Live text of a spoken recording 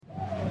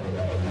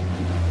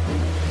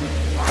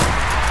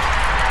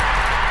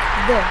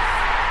This is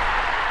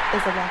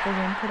a Locker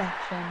Room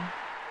production.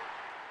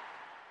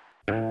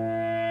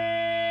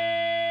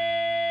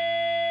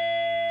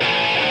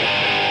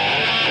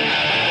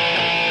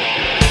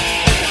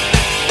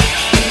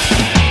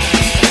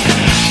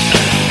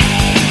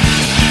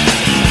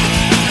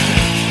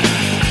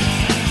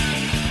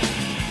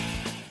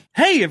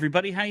 Hey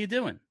everybody, how you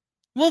doing?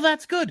 Well,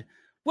 that's good.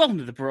 Welcome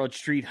to the Broad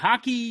Street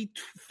Hockey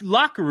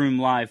Locker Room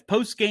Live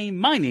post-game.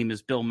 My name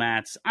is Bill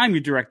Matz. I'm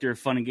your director of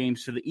fun and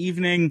games for the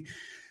evening.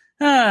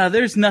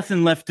 There's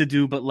nothing left to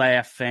do but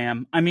laugh,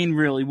 fam. I mean,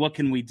 really, what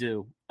can we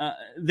do?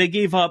 They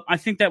gave up, I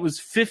think that was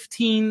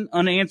 15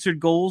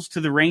 unanswered goals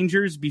to the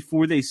Rangers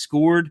before they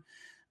scored.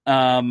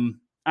 Did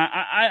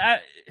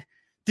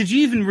you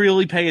even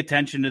really pay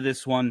attention to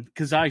this one?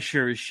 Because I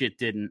sure as shit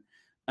didn't.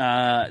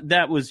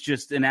 That was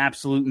just an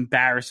absolute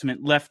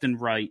embarrassment left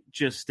and right.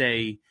 Just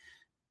you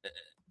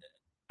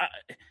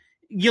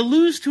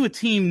lose to a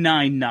team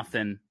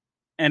 9-0,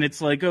 and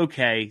it's like,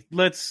 okay,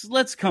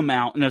 let's come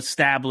out and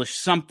establish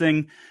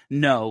something.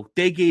 No,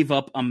 they gave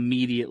up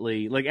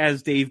immediately. Like,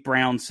 as Dave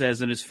Brown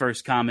says in his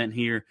first comment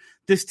here,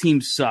 this team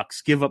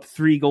sucks. Give up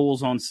 3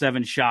 goals on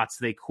 7 shots.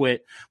 They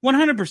quit.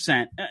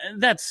 100%.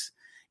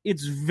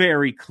 It's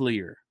very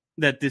clear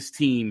that this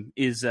team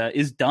is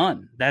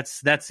done.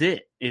 That's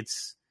it.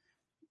 It's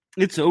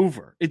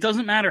over. It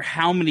doesn't matter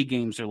how many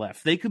games are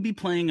left. They could be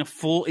playing a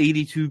full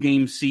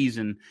 82-game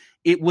season.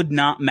 It would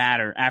not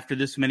matter after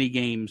this many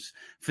games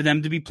for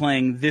them to be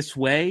playing this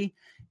way.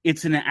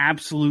 It's an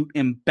absolute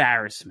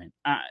embarrassment.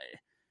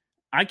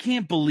 I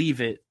can't believe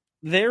it.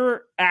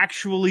 They're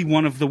actually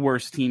one of the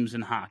worst teams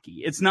in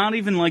hockey. It's not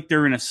even like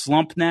they're in a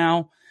slump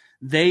now.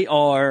 They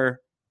are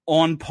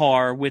on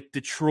par with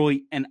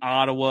Detroit and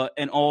Ottawa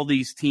and all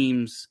these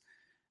teams.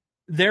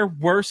 They're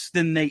worse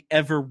than they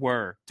ever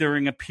were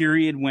during a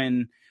period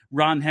when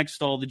Ron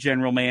Hextall, the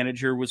general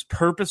manager, was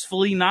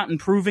purposefully not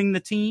improving the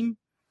team.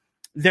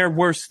 They're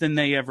worse than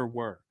they ever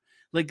were.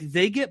 Like,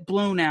 they get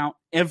blown out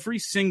every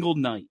single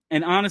night.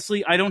 And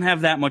honestly, I don't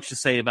have that much to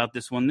say about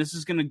this one. This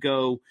is going to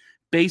go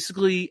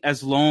basically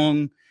as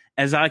long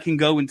as I can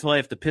go until I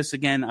have to piss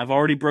again. I've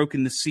already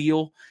broken the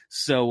seal,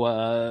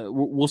 so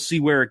we'll see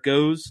where it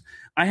goes.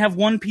 I have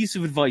one piece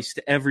of advice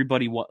to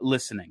everybody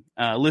listening,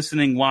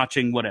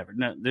 watching, whatever.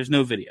 No, there's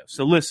no video,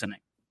 so listening.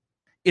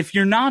 If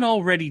you're not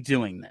already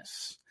doing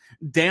this,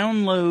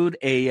 download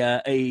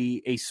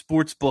a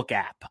sportsbook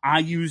app. I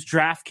use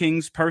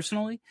DraftKings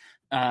personally.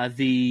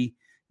 I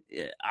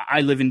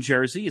live in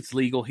Jersey. It's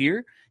legal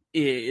here.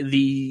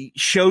 The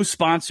show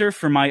sponsor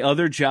for my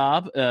other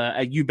job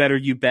at You Better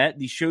You Bet.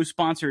 The show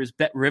sponsor is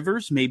Bet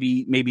Rivers.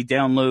 Maybe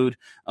download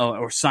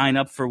or sign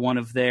up for one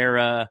of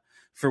their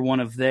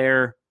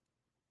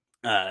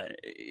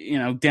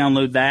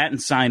download that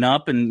and sign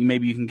up, and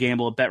maybe you can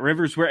gamble at Bet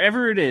Rivers.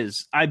 Wherever it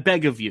is, I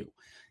beg of you,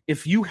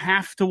 if you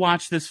have to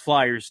watch this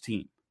Flyers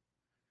team,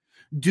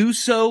 do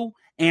so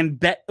and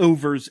bet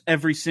overs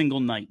every single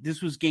night.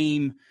 This was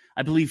game,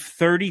 I believe,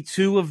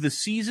 32 of the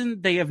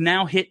season. They have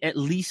now hit at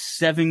least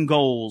 7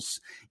 goals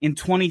in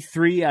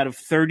 23 out of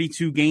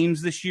 32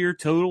 games this year,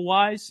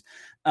 total-wise.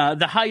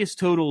 The highest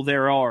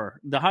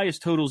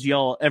totals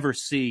y'all ever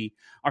see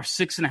are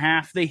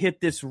 6.5. They hit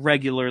this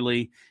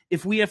regularly.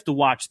 If we have to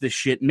watch this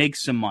shit, make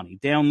some money.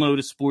 Download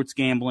a sports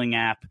gambling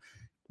app.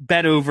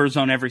 Bet overs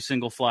on every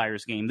single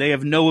Flyers game. They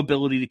have no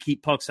ability to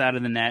keep pucks out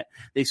of the net.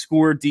 They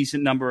score a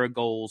decent number of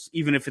goals,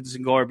 even if it's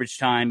in garbage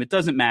time. It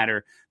doesn't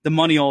matter. The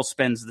money all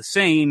spends the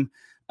same.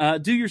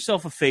 Do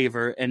yourself a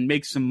favor and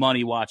make some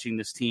money watching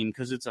this team,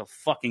 because it's a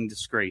fucking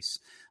disgrace.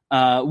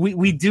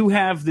 We do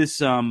have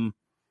this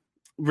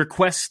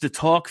request to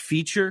talk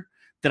feature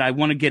that I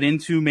want to get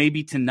into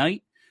maybe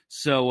tonight.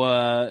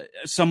 So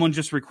someone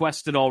just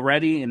requested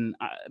already, and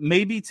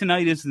maybe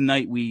tonight is the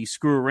night we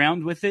screw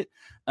around with it.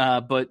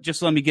 But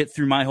just let me get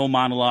through my whole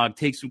monologue,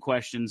 take some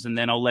questions, and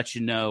then I'll let you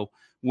know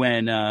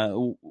when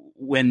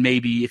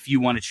maybe if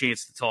you want a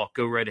chance to talk,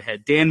 go right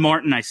ahead. Dan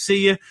Martin, I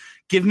see you.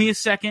 Give me a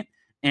second,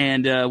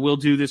 and we'll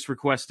do this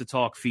request to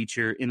talk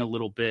feature in a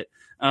little bit.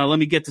 Let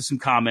me get to some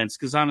comments,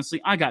 because honestly,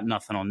 I got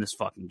nothing on this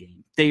fucking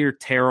game. They are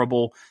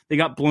terrible. They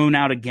got blown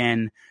out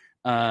again.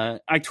 I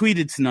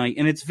tweeted tonight,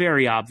 and it's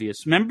very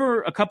obvious.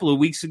 Remember a couple of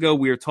weeks ago,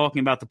 we were talking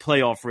about the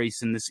playoff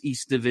race in this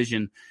East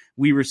Division.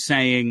 We were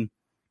saying,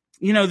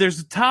 there's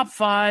a top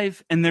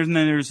 5, and then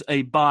there's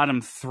a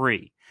bottom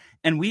 3.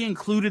 And we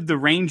included the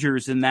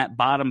Rangers in that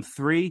bottom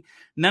 3.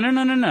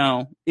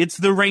 No. It's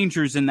the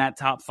Rangers in that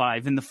top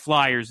 5 and the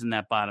Flyers in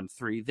that bottom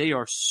 3. They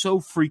are so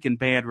freaking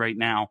bad right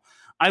now.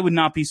 I would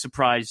not be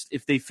surprised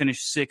if they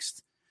finish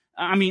 6th.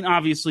 I mean,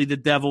 obviously, the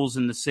Devils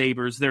and the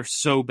Sabres, they're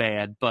so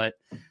bad, but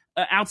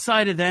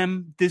outside of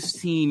them, this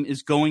team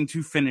is going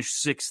to finish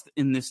 6th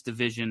in this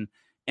division,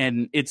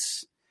 and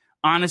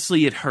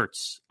honestly, it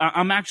hurts.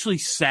 I'm actually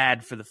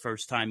sad for the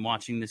first time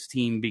watching this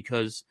team,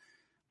 because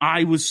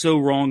I was so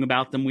wrong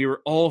about them. We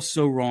were all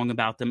so wrong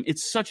about them.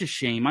 It's such a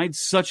shame. I had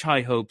such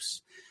high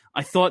hopes.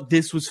 I thought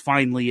this was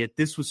finally it.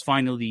 This was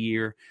finally the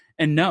year.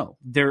 And no,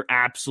 they're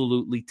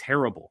absolutely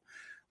terrible.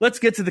 Let's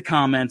get to the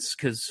comments,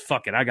 because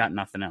fuck it, I got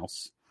nothing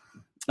else.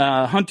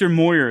 Hunter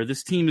Moyer,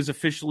 this team has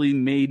officially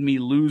made me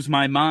lose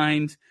my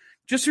mind.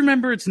 Just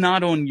remember, it's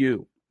not on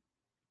you.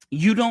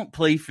 You don't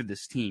play for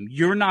this team.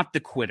 You're not the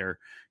quitter.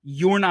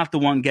 You're not the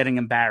one getting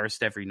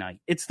embarrassed every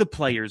night. It's the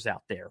players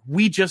out there.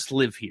 We just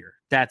live here.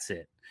 That's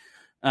it.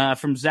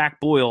 From Zach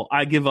Boyle,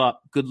 I give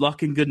up. Good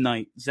luck and good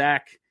night.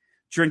 Zach,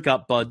 drink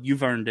up, bud.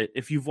 You've earned it.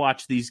 If you've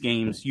watched these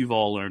games, you've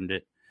all earned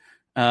it.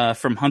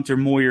 From Hunter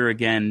Moyer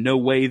again, no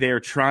way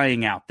they're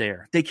trying out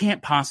there. They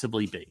can't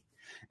possibly be.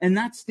 And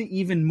that's the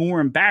even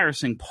more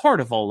embarrassing part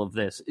of all of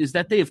this, is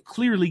that they have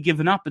clearly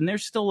given up and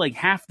there's still like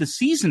half the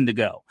season to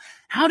go.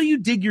 How do you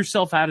dig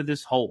yourself out of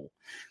this hole?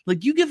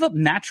 Like, you give up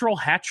natural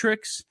hat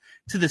tricks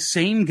to the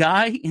same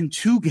guy in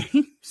 2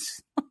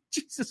 games?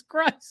 Jesus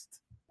Christ.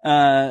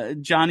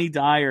 Johnny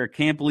Dyer,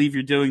 can't believe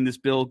you're doing this,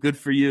 Bill. Good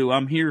for you.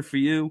 I'm here for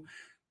you.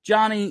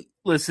 Johnny,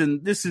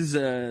 listen, this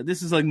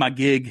is like my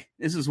gig.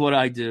 This is what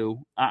I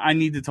do. I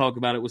need to talk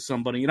about it with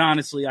somebody. And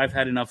honestly, I've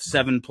had enough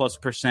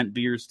 7+%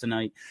 beers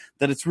tonight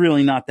that it's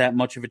really not that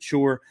much of a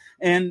chore.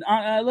 And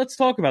let's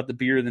talk about the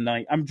beer of the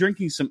night. I'm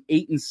drinking some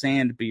 8 and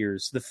Sand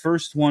beers. The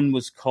first one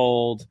was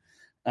called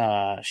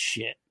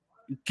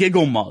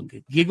Giggle Mug.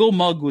 Giggle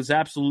Mug was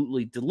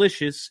absolutely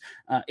delicious.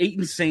 8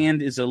 and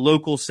Sand is a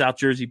local South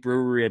Jersey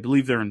brewery. I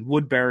believe they're in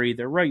Woodbury.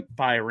 They're right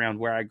by around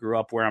where I grew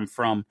up, where I'm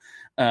from.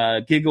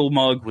 Giggle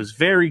Mug was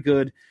very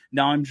good.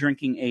 Now I'm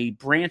drinking a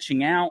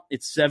Branching Out.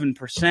 It's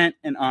 7%,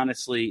 and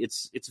honestly,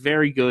 it's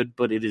very good,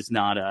 but it's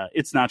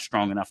not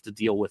strong enough to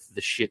deal with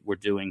the shit we're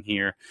doing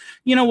here.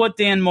 You know what,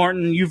 Dan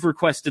Martin? You've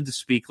requested to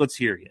speak. Let's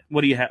hear you.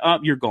 What do you have? Oh,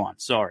 you're gone.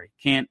 Sorry,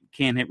 can't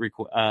hit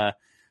request.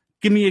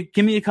 Give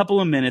me a couple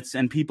of minutes,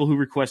 and people who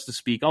request to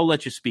speak, I'll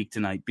let you speak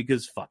tonight,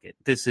 because fuck it.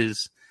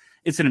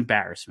 It's an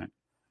embarrassment.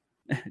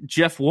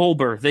 Jeff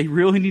Wolber, they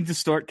really need to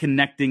start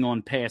connecting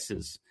on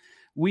passes.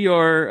 We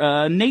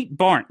are Nate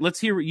Barnt. Let's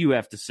hear what you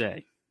have to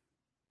say.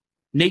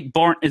 Nate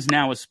Barnt is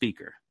now a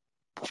speaker.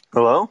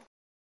 Hello?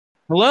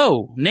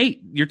 Hello,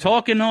 Nate. You're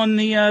talking on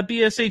the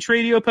BSH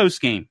Radio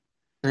postgame.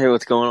 Hey,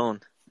 what's going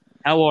on?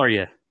 How are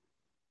you?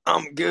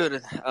 I'm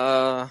good.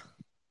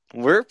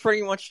 We're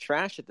pretty much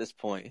trash at this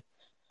point.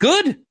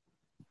 Good.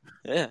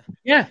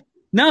 Yeah.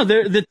 No,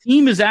 the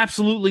team is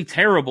absolutely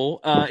terrible.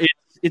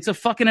 It's a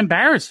fucking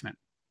embarrassment.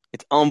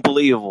 It's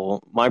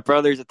unbelievable. My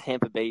brother's a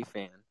Tampa Bay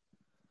fan.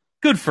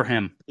 Good for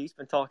him. He's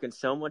been talking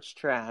so much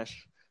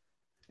trash,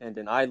 and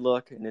then I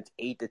look, and it's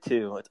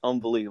 8-2. It's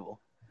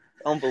unbelievable.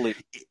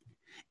 Unbelievable.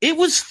 It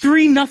was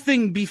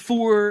 3-0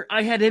 before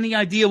I had any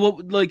idea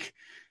what, like,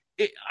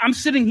 I'm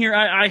sitting here.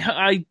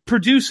 I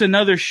produce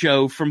another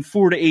show from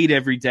 4 to 8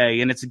 every day,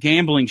 and it's a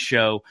gambling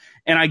show.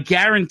 And I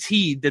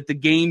guaranteed that the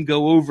game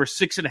go over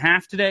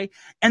 6.5 today,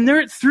 and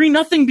they're at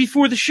 3-0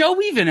 before the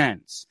show even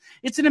ends.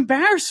 It's an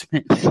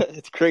embarrassment.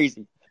 It's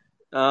crazy.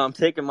 I'm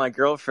taking my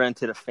girlfriend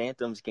to the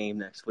Phantoms game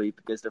next week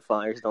because the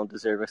Flyers don't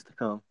deserve us to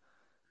come.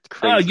 It's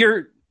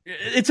crazy.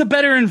 It's a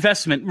better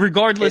investment,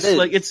 regardless.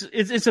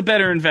 It's a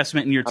better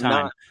investment in your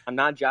time. I'm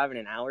not driving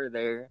an hour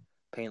there,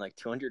 paying like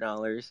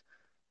 $200.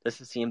 Just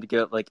to see him to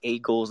give up like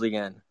 8 goals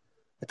again.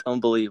 It's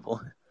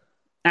unbelievable.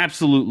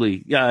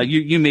 Absolutely.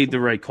 You made the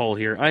right call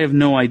here. I have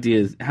no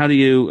idea. How do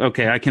you...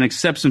 Okay, I can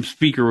accept some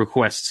speaker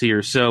requests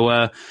here.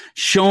 So,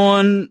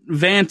 Sean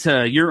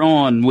Vanta, you're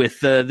on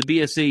with the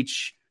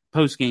BSH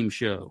postgame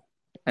show.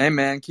 Hey,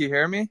 man, can you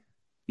hear me?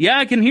 Yeah,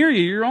 I can hear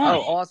you. You're on.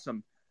 Oh,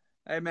 awesome.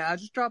 Hey, man, I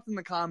just dropped in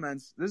the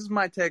comments. This is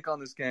my take on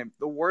this game.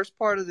 The worst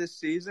part of this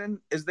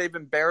season is they've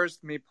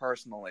embarrassed me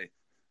personally.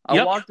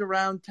 I walked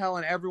around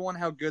telling everyone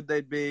how good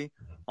they'd be,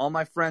 all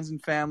my friends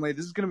and family.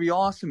 This is going to be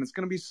awesome. It's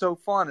going to be so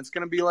fun. It's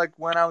going to be like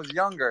when I was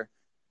younger.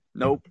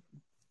 Nope.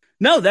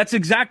 No, that's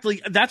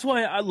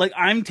why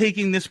I'm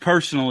taking this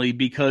personally,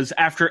 because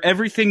after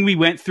everything we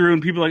went through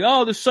and people are like,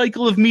 oh, the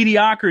cycle of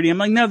mediocrity. I'm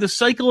like, no, the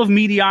cycle of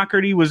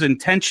mediocrity was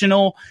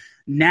intentional.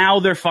 Now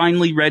they're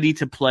finally ready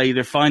to play.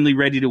 They're finally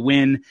ready to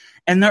win,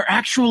 and they're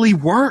actually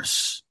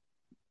worse.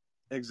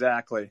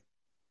 Exactly.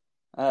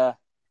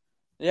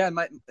 Yeah,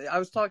 I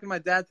was talking to my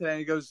dad today, and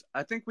he goes,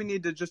 I think we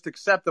need to just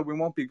accept that we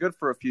won't be good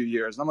for a few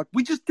years. And I'm like,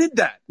 we just did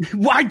that.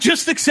 Well, I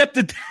just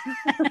accepted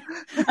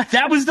that.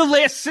 That was the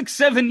last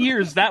 6-7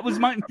 years. That was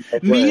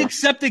me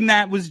accepting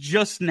that was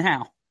just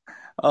now.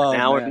 Oh,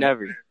 now or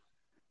never.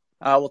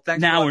 Well,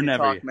 thanks now for or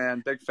never, talk,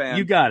 man. Big fan.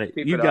 You got it.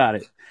 You got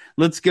it.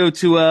 Let's go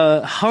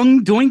to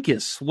Hung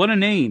Doinkus. What a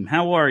name.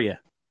 How are you?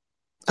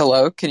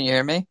 Hello, can you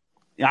hear me?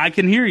 I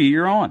can hear you.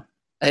 You're on.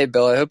 Hey,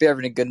 Bill, I hope you're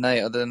having a good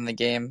night other than the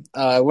game.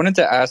 I wanted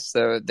to ask,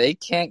 though, they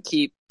can't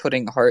keep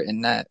putting Hart in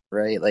net,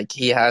 right? Like,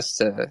 he has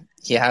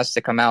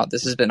to come out.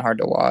 This has been hard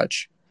to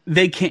watch.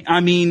 They can't.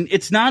 I mean,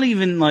 it's not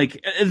even like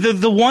the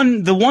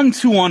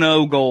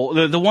 1-2-1-0 goal,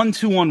 the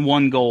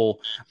 1-2-1-1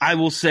 goal. I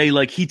will say,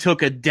 like, he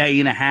took a day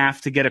and a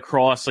half to get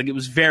across. Like, it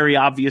was very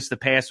obvious the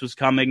pass was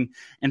coming,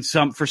 and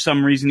for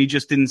some reason he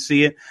just didn't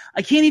see it.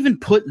 I can't even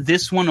put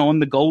this one on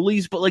the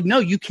goalies, but like, no,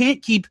 you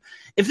can't keep.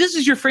 If this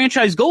is your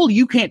franchise goalie,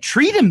 you can't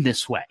treat him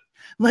this way.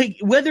 Like,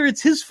 whether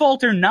it's his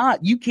fault or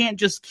not, you can't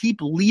just keep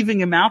leaving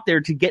him out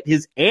there to get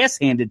his ass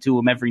handed to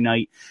him every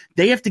night.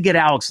 They have to get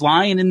Alex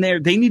Lyon in there.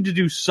 They need to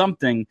do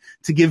something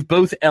to give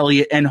both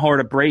Elliott and Hart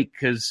a break,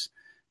 because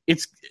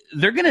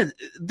they're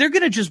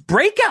gonna just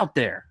break out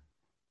there.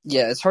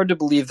 Yeah, it's hard to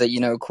believe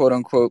that, quote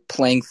unquote,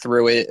 playing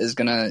through it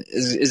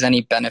is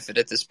any benefit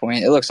at this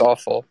point. It looks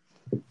awful.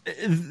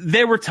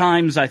 There were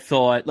times I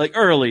thought, like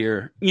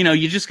earlier,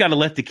 you just got to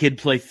let the kid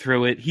play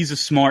through it. He's a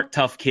smart,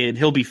 tough kid.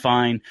 He'll be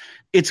fine.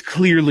 It's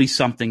clearly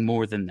something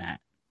more than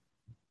that.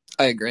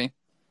 I agree.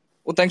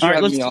 Well, thanks for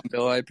having me on,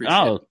 Bill. I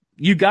appreciate it.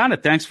 You got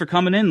it. Thanks for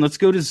coming in. Let's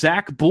go to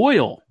Zach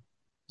Boyle.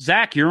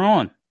 Zach, you're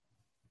on.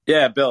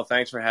 Yeah, Bill,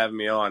 thanks for having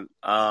me on.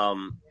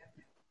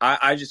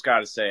 I just got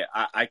to say,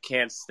 I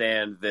can't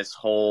stand this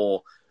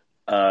whole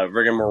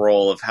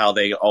rigmarole of how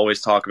they always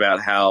talk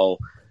about how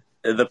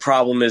the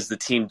problem is the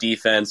team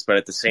defense, but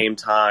at the same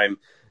time,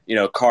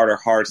 Carter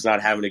Hart's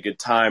not having a good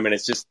time. And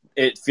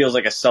it feels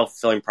like a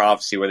self-fulfilling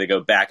prophecy where they go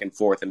back and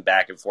forth and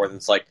back and forth. And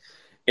it's like,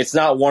 it's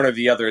not one or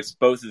the other. It's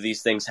both of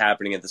these things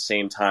happening at the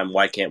same time.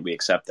 Why can't we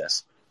accept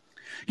this?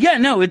 Yeah,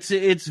 no, it's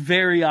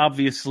very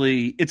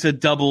obviously, it's a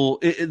double.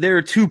 There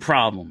are two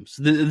problems.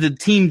 The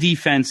team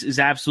defense is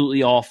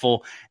absolutely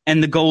awful,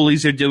 and the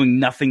goalies are doing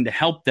nothing to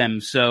help them.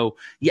 So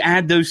you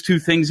add those two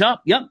things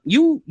up. Yep,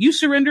 you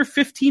surrender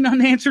 15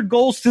 unanswered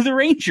goals to the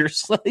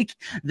Rangers. Like,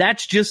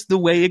 that's just the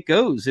way it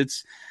goes.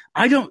 It's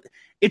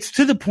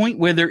to the point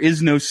where there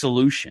is no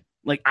solution.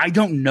 Like, I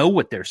don't know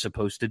what they're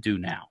supposed to do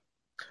now.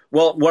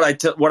 Well, what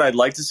I'd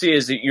like to see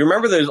is, you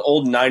remember those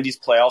old 90s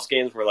playoffs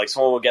games where like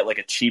someone would get like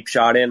a cheap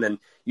shot in and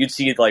you'd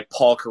see like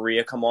Paul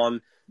Correa come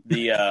on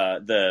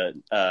the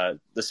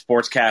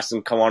sportscast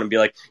and come on and be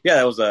like, yeah,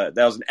 that was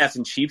an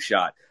effing cheap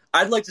shot.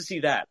 I'd like to see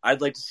that.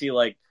 I'd like to see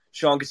like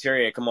Sean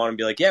Couturier come on and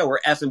be like, yeah,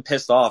 we're effing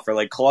pissed off, or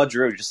like Claude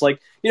Giroux, just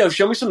like,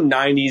 show me some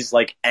 90s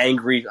like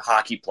angry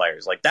hockey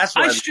players. Like, that's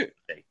what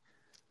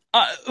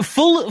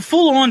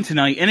full on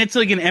tonight, and it's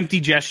like an empty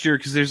gesture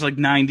because there's like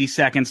 90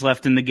 seconds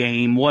left in the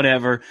game,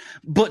 whatever.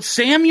 But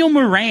Samuel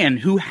Morin,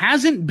 who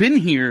hasn't been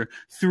here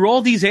through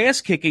all these ass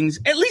kickings,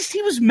 at least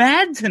he was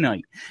mad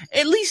tonight.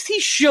 At least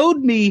he showed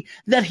me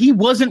that he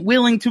wasn't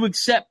willing to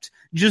accept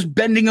just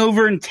bending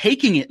over and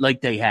taking it like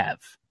they have.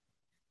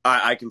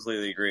 I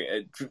completely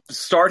agree.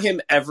 Start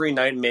him every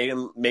night,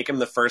 make him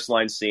the first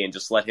line C, and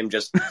just let him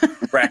just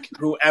wreck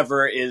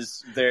whoever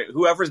is there,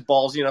 whoever's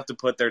ballsy enough to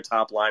put their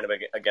top line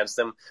against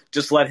them.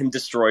 Just let him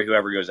destroy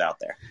whoever goes out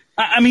there.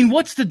 I mean,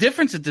 what's the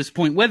difference at this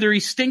point? Whether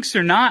he stinks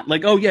or not,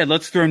 like, oh yeah,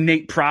 let's throw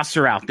Nate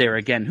Prosser out there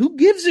again. Who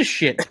gives a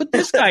shit? Put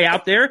this guy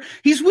out there.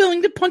 He's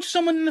willing to punch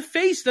someone in the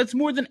face. That's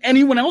more than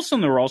anyone else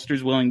on the roster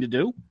is willing to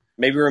do.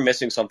 Maybe we're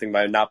missing something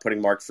by not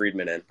putting Mark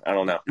Friedman in. I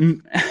don't know.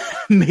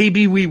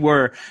 Maybe we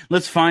were.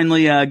 Let's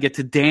finally get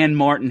to Dan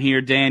Martin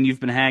here. Dan,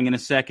 you've been hanging a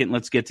second.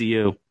 Let's get to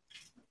you.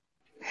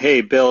 Hey,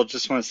 Bill,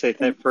 just want to say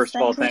first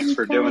of all, thanks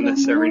for doing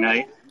this every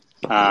night.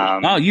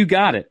 You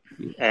got it.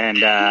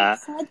 And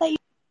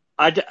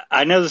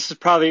I know this is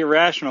probably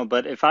irrational,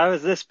 but if I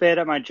was this bad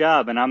at my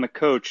job and I'm a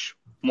coach,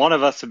 one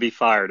of us would be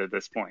fired at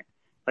this point.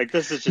 Like,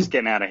 this is just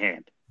getting out of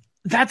hand.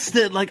 That's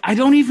I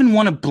don't even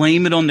want to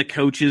blame it on the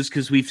coaches,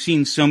 because we've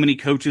seen so many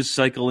coaches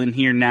cycle in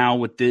here now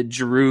with the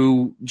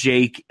Giroux,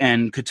 Jake,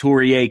 and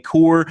Couturier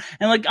core.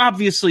 And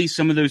obviously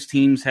some of those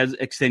teams has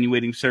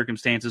extenuating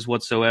circumstances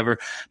whatsoever.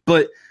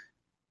 But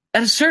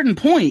at a certain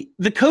point,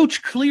 the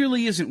coach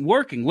clearly isn't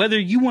working. Whether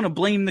you want to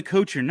blame the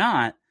coach or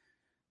not,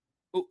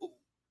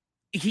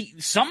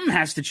 something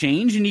has to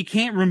change, and you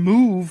can't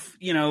remove,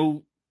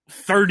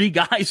 30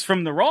 guys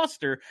from the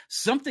roster.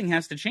 Something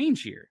has to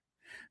change here.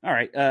 All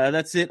right,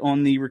 that's it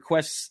on the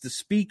requests to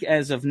speak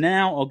as of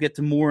now. I'll get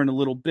to more in a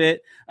little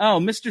bit. Oh,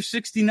 Mr.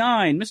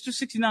 69. Mr.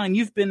 69,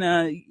 you've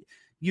been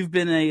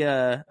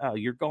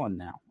you're gone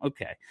now.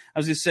 Okay. I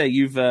was going to say,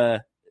 you've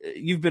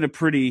been a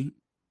pretty,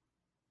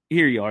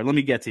 here you are. Let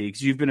me get to you,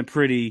 because you've been a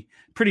pretty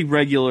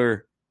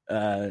regular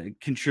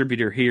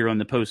contributor here on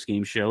the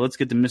post-game show. Let's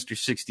get to Mr.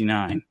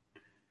 69.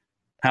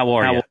 How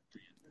are you?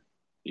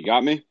 You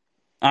got me?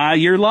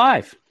 You're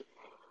live.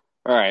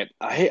 All right.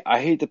 I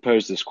hate to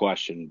pose this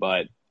question,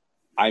 but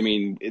I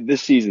mean,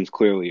 this season's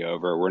clearly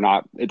over.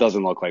 It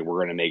doesn't look like we're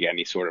going to make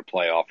any sort of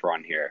playoff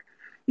run here.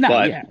 No,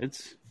 but yeah,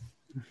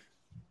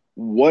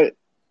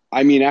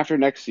 after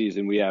next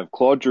season, we have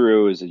Claude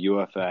Giroux as a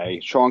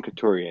UFA, Sean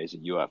Couturier as a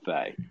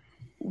UFA.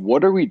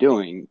 What are we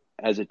doing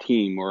as a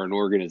team or an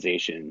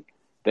organization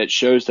that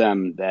shows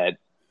them that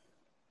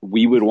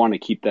we would want to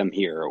keep them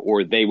here,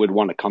 or they would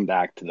want to come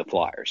back to the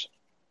Flyers?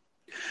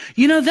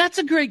 That's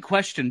a great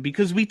question,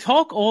 because we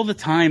talk all the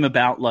time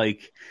about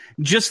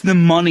just the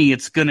money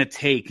it's going to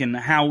take and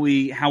how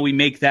we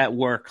make that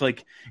work.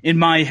 Like, in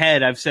my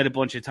head, I've said a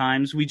bunch of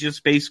times, we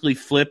just basically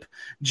flip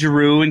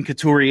Giroux and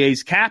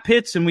Couturier's cap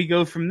hits and we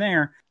go from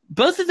there.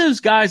 Both of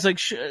those guys,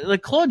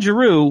 like Claude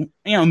Giroux,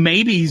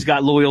 maybe he's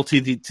got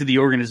loyalty to the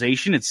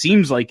organization. It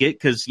seems like it,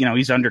 because,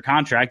 he's under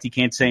contract. He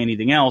can't say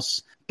anything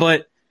else.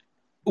 But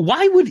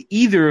why would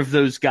either of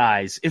those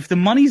guys, if the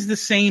money's the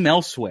same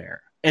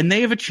elsewhere and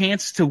they have a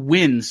chance to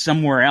win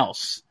somewhere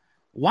else,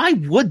 Why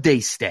would they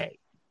stay?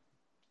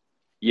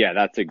 Yeah,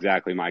 that's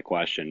exactly my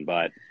question.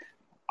 But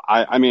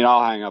I mean,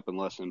 I'll hang up and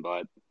listen.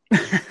 But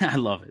I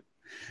love it.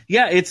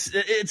 Yeah,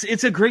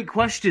 it's a great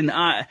question,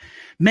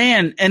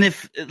 man. And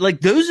if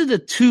like those are the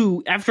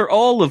two after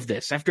all of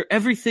this, after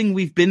everything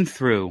we've been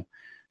through,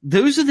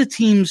 those are the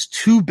team's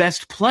two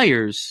best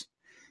players,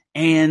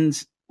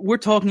 and we're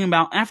talking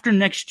about after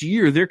next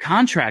year, their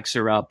contracts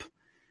are up.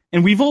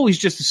 And we've always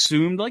just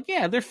assumed, like,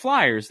 yeah, they're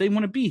Flyers. They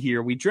want to be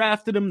here. We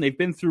drafted them. They've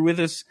been through with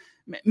us.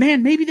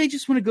 Man, maybe they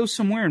just want to go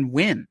somewhere and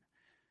win.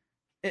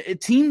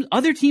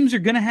 Other teams are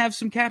going to have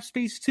some cap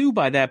space, too,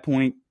 by that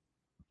point.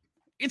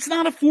 It's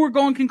not a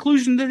foregone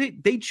conclusion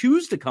that they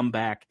choose to come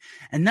back.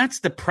 And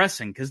that's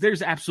depressing because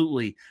there's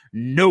absolutely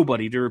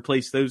nobody to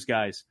replace those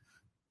guys.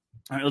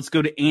 All right, let's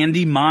go to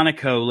Andy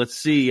Monaco. Let's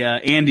see.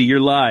 Andy, you're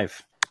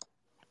live.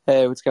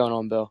 Hey, what's going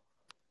on, Bill?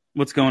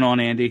 What's going on,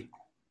 Andy?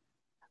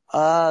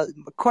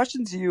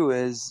 Question to you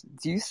is,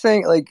 do you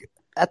think, like,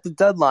 at the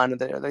deadline, are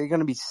they going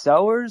to be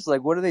sellers?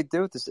 Like, what do they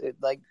do with this?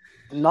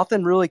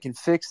 Nothing really can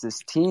fix this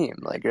team.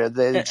 Like, are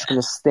they just going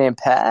to stand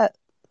pat?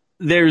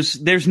 There's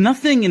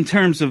nothing in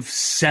terms of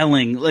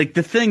selling. Like,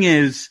 the thing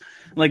is,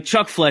 like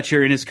Chuck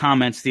Fletcher in his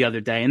comments the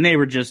other day, and they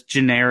were just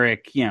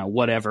generic,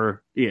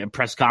 whatever,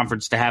 press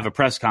conference to have a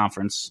press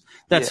conference.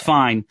 That's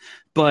fine.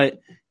 But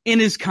in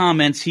his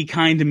comments, he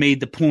kind of made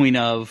the point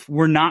of,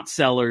 we're not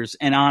sellers,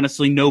 and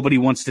honestly, nobody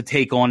wants to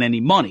take on any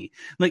money.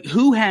 Like,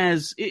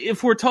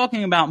 if we're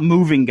talking about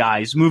moving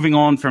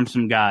on from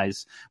some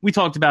guys, we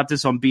talked about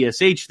this on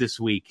BSH this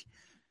week.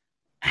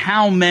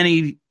 How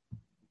many,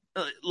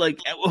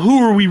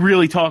 who are we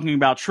really talking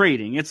about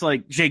trading? It's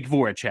like Jake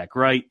Voracek,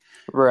 right?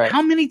 Right.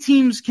 How many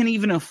teams can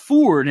even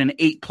afford an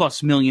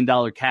 $8+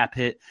 million cap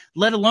hit,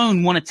 let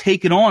alone want to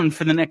take it on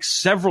for the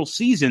next several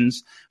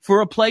seasons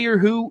for a player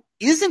who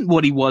isn't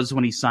what he was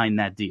when he signed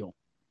that deal?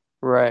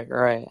 Right.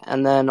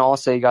 And then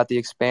also you got the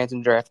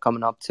expansion draft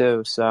coming up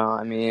too. So,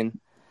 I mean,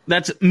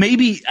 that's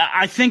maybe,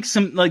 I think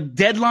some like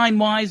deadline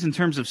wise in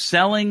terms of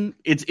selling,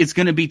 it's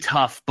going to be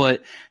tough,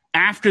 but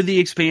after the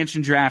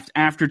expansion draft,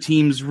 after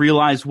teams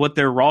realize what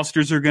their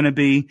rosters are going to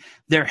be,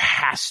 there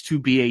has to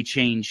be a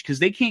change because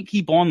they can't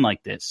keep on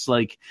like this.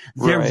 Like,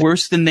 they're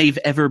worse than they've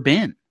ever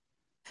been.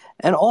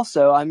 And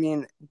also, I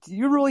mean, do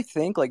you really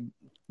think like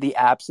the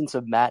absence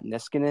of Matt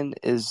Niskanen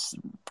is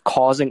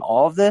causing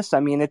all of this? I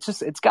mean,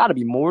 it's got to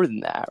be more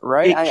than that,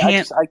 right?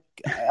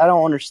 I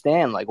don't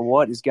understand like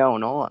what is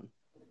going on.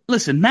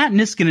 Listen, Matt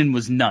Niskanen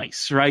was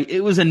nice, right?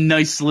 It was a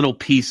nice little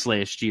piece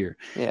last year.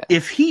 Yeah.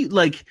 If he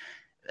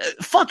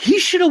he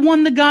should have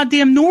won the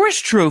goddamn Norris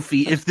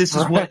Trophy if this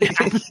is what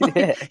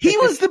happened. He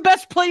was the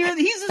best player.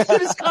 He's as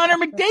good as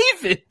Connor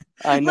McDavid.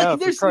 I know.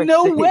 There's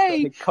no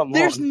way.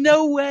 There's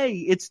no way.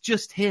 It's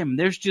just him.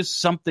 There's just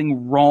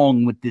something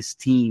wrong with this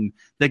team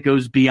that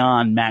goes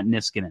beyond Matt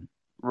Niskanen.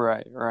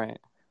 Right. All right.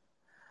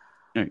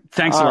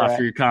 Thanks a lot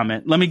for your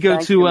comment. Let me go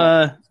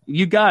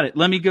you got it.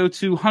 Let me go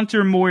to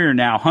Hunter Moyer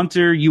now.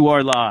 Hunter, you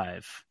are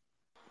live.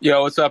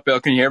 Yo, what's up, Bill?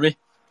 Can you hear me?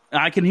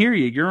 I can hear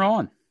you. You're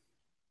on.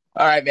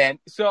 All right, man.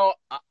 So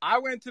I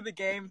went to the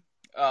game,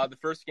 the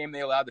first game they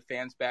allowed the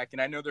fans back, and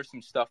I know there's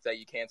some stuff that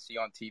you can't see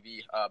on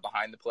TV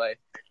behind the play.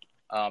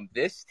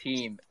 This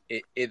team,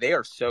 they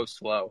are so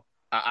slow.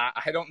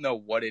 I don't know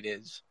what it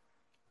is.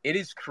 It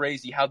is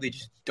crazy how they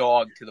just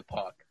dog to the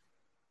puck.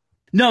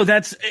 No,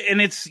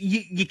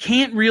 you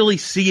can't really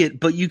see it,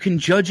 but you can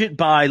judge it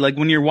by, like,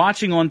 when you're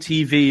watching on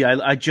TV,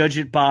 I judge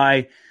it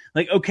by,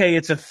 like, okay,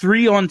 it's a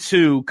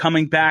 3-on-2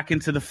 coming back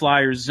into the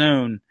Flyers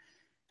zone.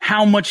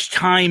 How much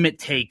time it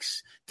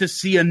takes to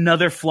see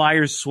another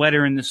Flyers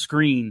sweater in the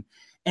screen.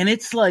 And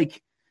it's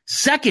like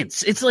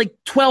seconds. It's like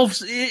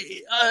 12,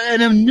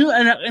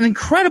 an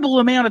incredible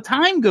amount of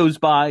time goes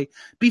by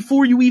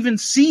before you even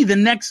see the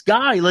next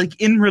guy, like,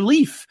 in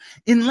relief,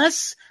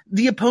 unless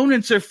the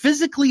opponents are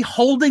physically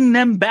holding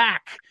them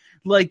back.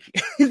 Like,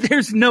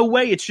 there's no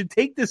way it should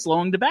take this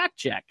long to back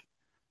check.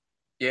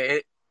 Yeah,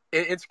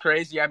 it's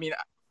crazy. I mean,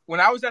 when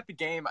I was at the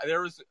game,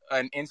 there was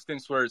an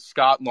instance where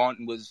Scott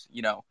Laughton was,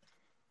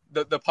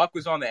 the puck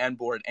was on the end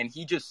board, and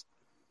he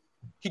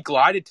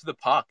glided to the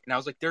puck, and I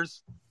was like,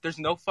 "There's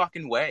no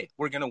fucking way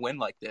we're gonna win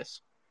like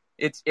this."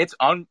 It's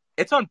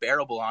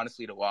unbearable,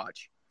 honestly, to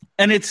watch.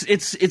 And it's.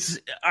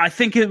 I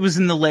think it was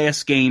in the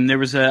last game. There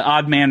was an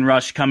odd man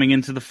rush coming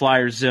into the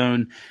Flyers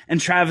zone, and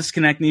Travis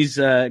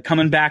Konecny's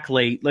coming back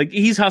late. Like,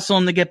 he's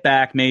hustling to get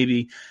back,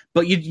 maybe.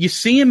 But you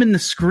see him in the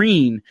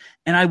screen,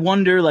 and I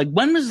wonder, like,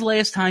 when was the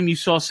last time you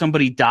saw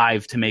somebody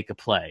dive to make a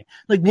play?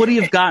 Like, would he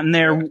have gotten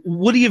there?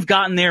 Would he have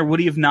gotten there? Would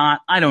he have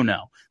not? I don't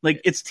know. Like,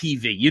 it's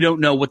TV. You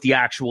don't know what the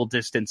actual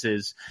distance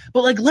is.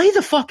 But, like, lay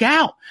the fuck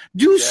out.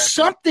 Do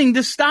something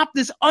to stop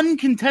this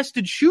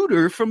uncontested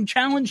shooter from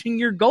challenging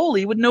your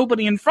goalie with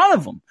nobody in front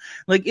of him.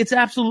 Like, it's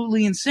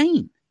absolutely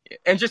insane.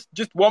 And just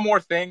one more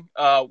thing.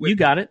 You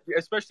got it.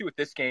 Especially with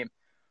this game.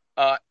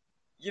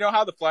 You know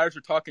how the Flyers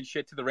are talking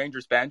shit to the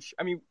Rangers bench?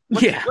 I mean,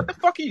 what the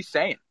fuck are you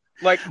saying?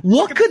 Like,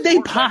 what could they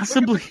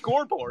possibly look at the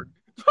scoreboard?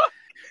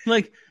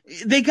 Like,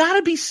 they got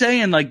to be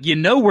saying, like,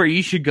 where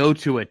you should go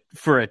to it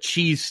for a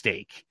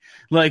cheesesteak.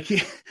 Like,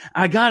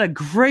 I got a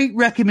great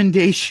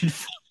recommendation.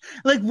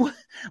 Like,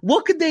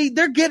 what could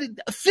they're getting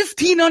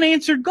 15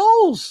 unanswered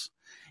goals.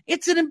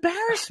 It's an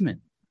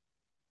embarrassment.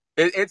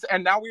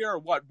 And now we are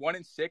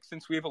 1-6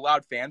 since we've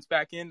allowed fans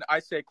back in. I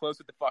say close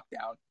it the fuck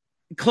down.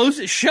 Close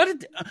it, shut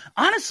it.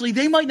 Honestly,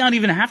 they might not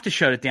even have to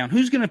shut it down.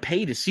 Who's going to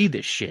pay to see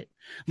this shit?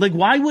 Like,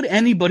 why would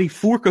anybody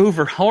fork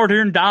over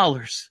hard-earned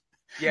dollars?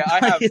 Yeah,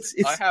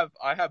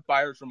 I have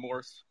buyer's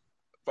remorse.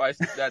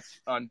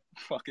 That's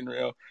unfucking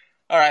real.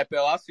 All right,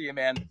 Bill, I'll see you,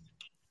 man.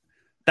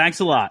 Thanks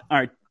a lot. All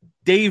right,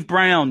 Dave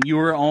Brown, you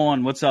are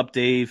on. What's up,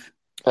 Dave?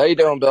 How you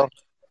doing, Bill?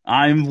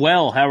 I'm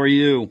well. How are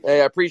you?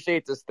 Hey, I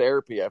appreciate this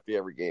therapy after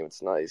every game.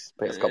 It's nice.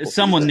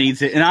 Someone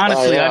needs it. And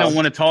honestly, I don't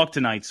want to talk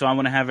tonight, so I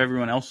want to have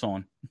everyone else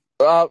on.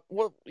 Well,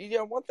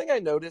 one thing I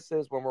notice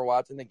is when we're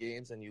watching the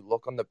games and you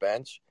look on the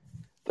bench,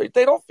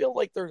 they don't feel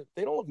like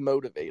they don't look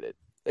motivated.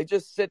 They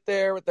just sit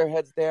there with their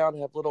heads down,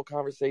 have little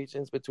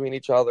conversations between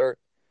each other.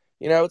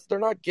 They're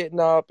not getting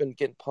up and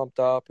getting pumped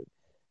up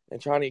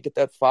and trying to get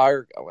that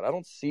fire going. I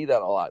don't see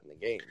that a lot in the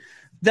game.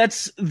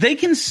 They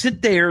can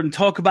sit there and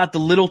talk about the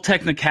little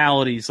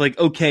technicalities, like,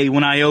 okay,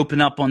 when I open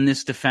up on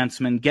this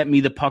defenseman, get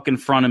me the puck in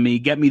front of me,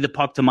 get me the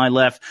puck to my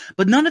left.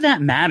 But none of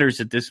that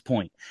matters at this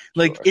point.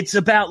 Like, sure. It's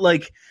about,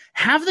 like,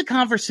 have the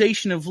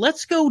conversation of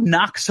let's go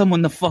knock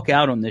someone the fuck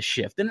out on this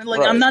shift. And, like,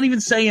 right. I'm not even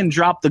saying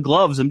drop the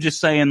gloves. I'm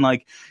just saying,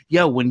 like,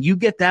 yo, when you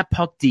get that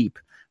puck deep,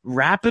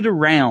 wrap it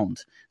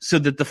around so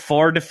that the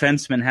far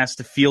defenseman has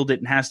to field it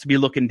and has to be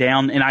looking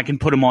down, and I can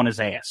put him on his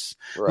ass.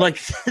 Right. Like,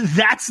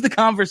 that's the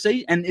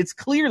conversation, and it's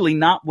clearly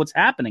not what's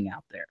happening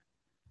out there.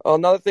 Well,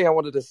 another thing I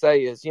wanted to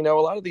say is, a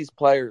lot of these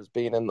players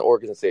being in the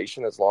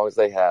organization as long as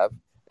they have,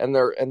 and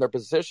their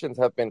positions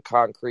have been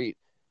concrete.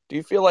 Do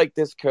you feel like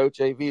this coach,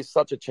 AV, is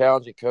such a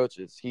challenging coach?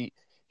 He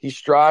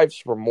strives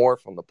for more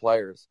from the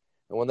players,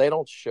 and when they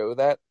don't show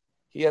that,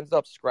 he ends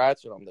up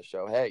scratching them to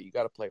show, hey, you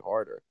got to play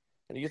harder.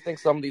 And do you think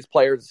some of these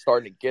players are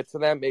starting to get to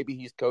them? Maybe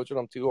he's coaching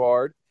them too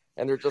hard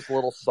and they're just a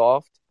little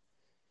soft?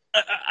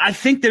 I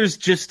think there's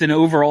just an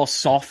overall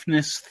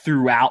softness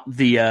throughout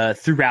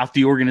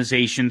the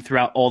organization,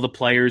 throughout all the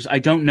players. I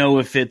don't know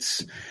if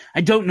it's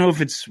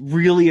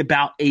really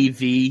about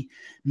AV.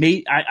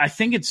 I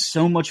think it's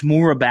so much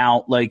more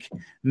about, like,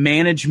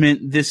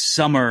 management this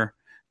summer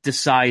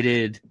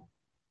decided,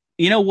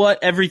 you know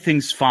what,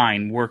 everything's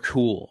fine, we're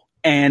cool.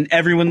 And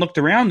everyone looked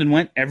around and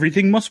went,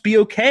 everything must be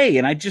okay.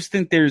 And I just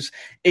think there's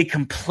a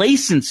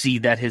complacency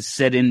that has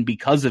set in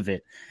because of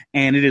it.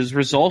 And it has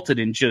resulted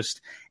in just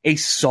a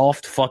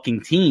soft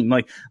fucking team.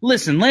 Like,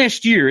 listen,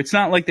 last year, it's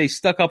not like they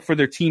stuck up for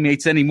their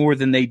teammates any more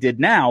than they did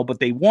now,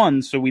 but they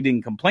won, so we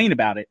didn't complain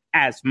about it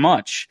as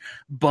much.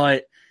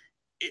 But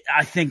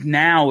I think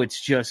now it's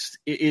just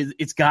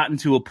it's gotten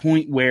to a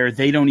point where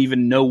they don't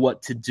even know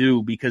what to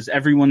do because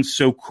everyone's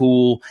so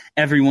cool.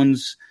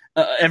 Everyone's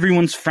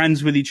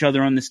friends with each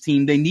other on this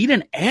team. They need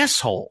an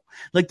asshole.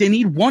 Like, they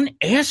need one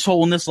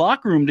asshole in this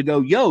locker room to go,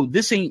 yo,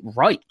 this ain't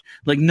right.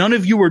 Like, none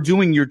of you are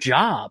doing your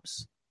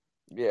jobs.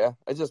 Yeah,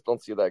 I just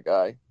don't see that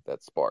guy,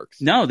 that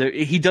Sparks. No,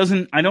 he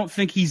doesn't. I don't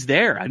think he's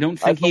there. I don't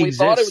think he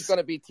exists. We thought it was going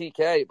to be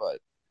TK, but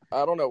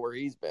I don't know where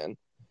he's been.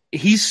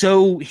 He's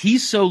so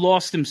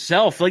lost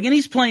himself. Like, and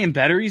he's playing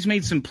better. He's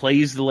made some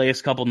plays the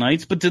last couple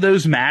nights, but do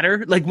those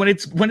matter? Like, when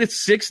it's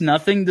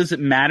 6-0, does it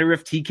matter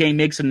if TK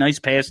makes a nice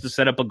pass to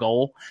set up a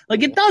goal?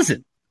 Like, it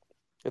doesn't.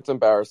 It's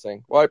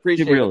embarrassing. Well, I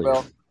appreciate it,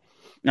 Bill.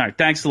 All right,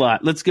 thanks a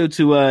lot. Let's go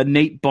to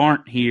Nate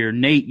Barnt here.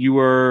 Nate, you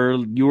were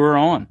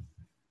on.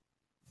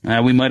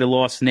 We might have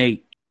lost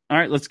Nate. All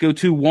right, let's go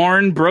to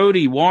Warren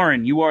Brody.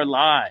 Warren, you are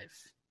live.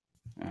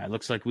 All right,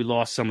 looks like we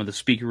lost some of the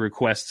speaker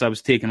requests. I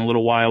was taking a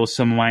little while with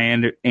some of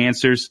my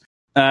answers.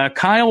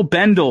 Kyle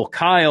Bendel.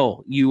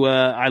 Kyle,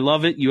 I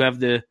love it. You have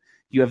the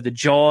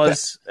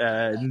Jaws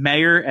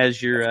mayor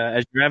as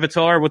your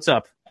avatar. What's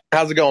up?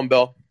 How's it going,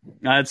 Bill?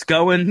 It's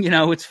going.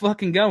 It's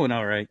fucking going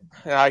all right.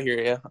 Yeah, I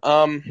hear you.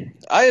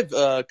 I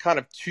have kind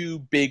of two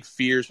big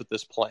fears with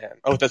this plan.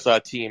 Oh, with this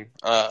team.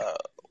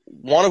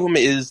 One of them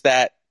is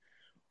that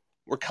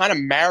we're kind of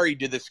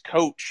married to this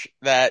coach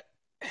that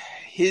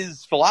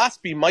his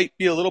philosophy might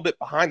be a little bit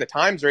behind the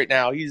times right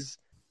now. He's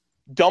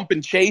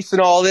dumping Chase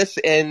and all this,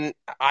 and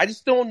I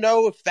just don't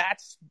know if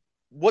that's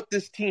what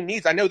this team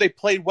needs. I know they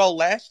played well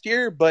last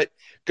year, but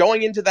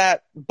going into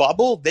that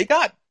bubble, they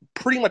got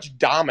pretty much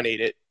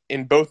dominated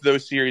in both of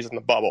those series in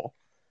the bubble.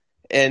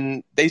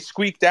 And they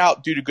squeaked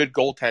out due to good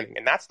goaltending,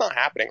 and that's not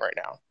happening right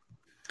now.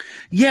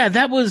 Yeah,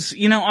 that was,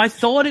 I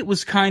thought it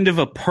was kind of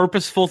a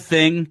purposeful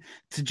thing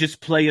to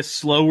just play a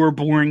slower,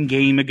 boring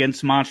game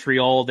against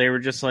Montreal. They were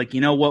just like,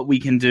 you know what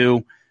we can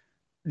do?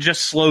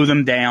 Just slow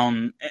them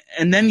down.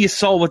 And then you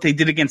saw what they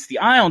did against the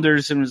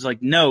Islanders and was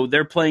like, no,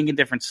 they're playing a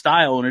different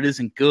style and it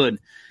isn't good.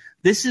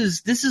 This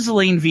is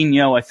Alain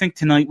Vigneault. I think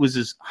tonight was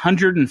his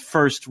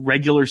 101st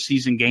regular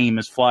season game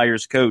as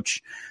Flyers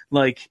coach.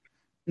 Like,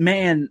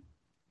 man,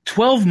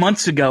 12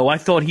 months ago, I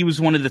thought he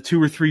was one of the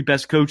 2 or 3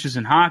 best coaches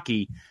in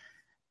hockey.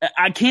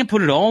 I can't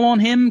put it all on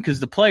him because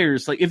the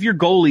players, like, if your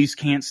goalies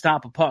can't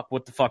stop a puck,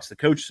 what the fuck's the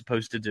coach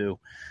supposed to do?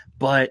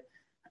 But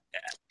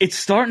it's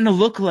starting to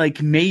look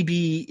like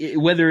maybe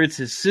whether it's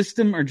his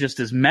system or just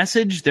his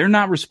message, they're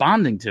not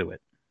responding to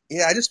it.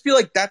 Yeah, I just feel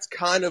like that's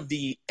kind of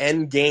the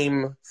end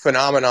game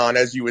phenomenon,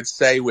 as you would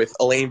say, with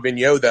Alain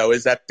Vigneault, though,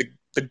 is that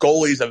the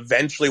goalies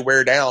eventually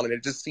wear down, and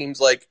it just seems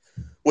like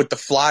with the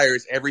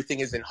Flyers, everything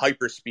is in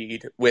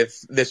hyperspeed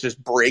with this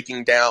just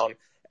breaking down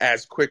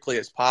as quickly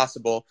as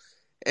possible.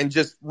 And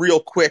just real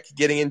quick,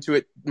 getting into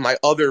it, my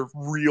other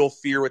real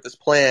fear with this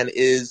plan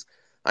is,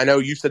 I know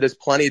you've said this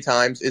plenty of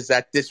times, is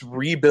that this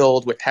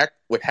rebuild with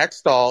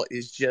Hextall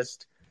is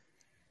just,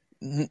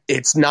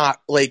 it's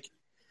not like,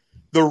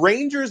 the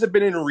Rangers have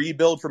been in a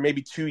rebuild for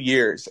maybe 2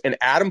 years, and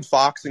Adam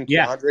Fox and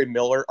Keandre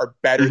Miller are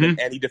better than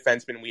any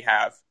defenseman we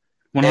have.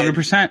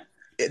 100%.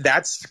 And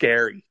that's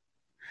scary.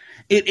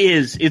 It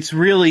is. It's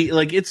really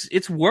like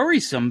it's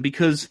worrisome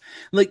because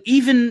like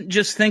even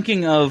just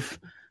thinking of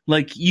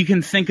like you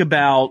can think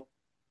about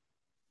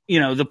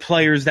the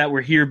players that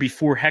were here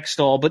before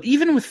Hextall, but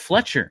even with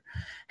Fletcher,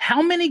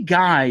 how many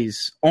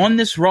guys on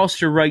this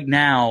roster right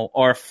now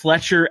are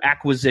Fletcher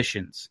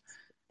acquisitions?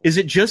 Is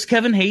it just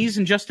Kevin Hayes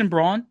and Justin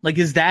Braun? Like,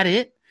 is that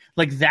it?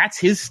 Like, that's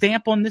his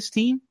stamp on this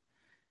team?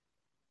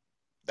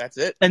 That's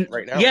it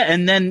right now. Yeah,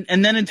 and then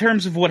in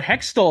terms of what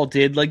Hextall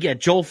did, like, yeah,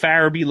 Joel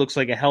Farabee looks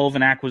like a hell of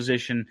an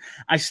acquisition.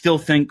 I still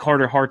think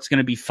Carter Hart's going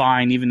to be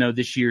fine, even though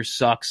this year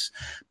sucks.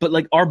 But,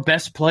 like, our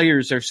best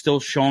players are still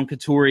Sean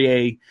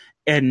Couturier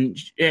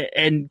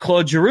and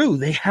Claude Giroux.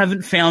 They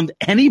haven't found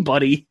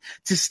anybody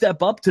to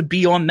step up to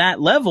be on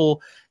that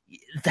level.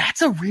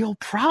 That's a real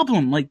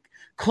problem. Like,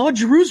 Claude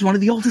Giroux's one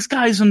of the oldest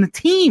guys on the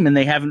team, and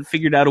they haven't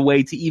figured out a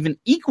way to even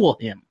equal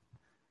him.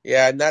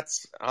 Yeah, and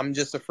I'm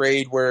just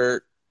afraid we're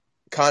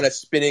kind of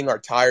spinning our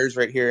tires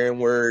right here, and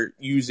we're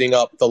using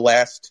up the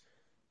last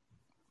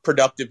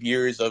productive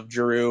years of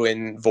Giroux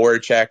and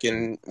Voracek,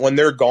 and when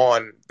they're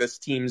gone, this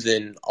team's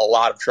in a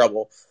lot of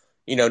trouble.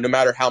 No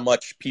matter how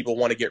much people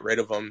want to get rid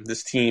of them,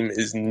 this team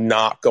is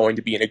not going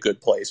to be in a good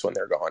place when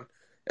they're gone,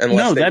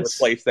 unless they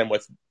replace them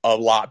with a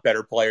lot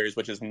better players,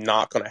 which is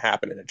not going to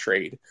happen in a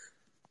trade.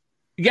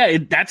 Yeah,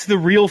 that's the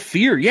real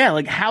fear. Yeah,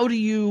 like how do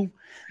you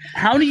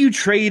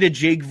trade a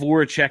Jake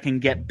Voracek and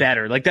get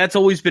better? Like that's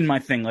always been my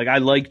thing. Like I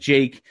like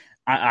Jake.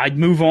 I'd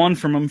move on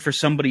from him for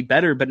somebody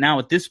better. But now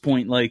at this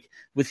point, like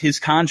with his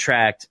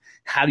contract,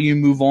 how do you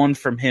move on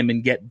from him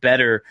and get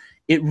better?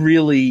 It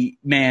really,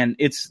 man,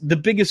 it's the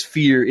biggest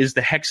fear is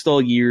the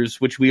Hextall years,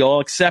 which we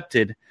all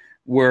accepted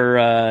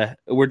were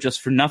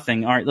just for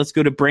nothing. All right, let's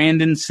go to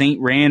Brandon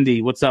St.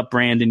 Randy. What's up,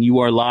 Brandon? You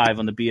are live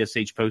on the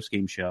BSH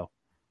postgame show.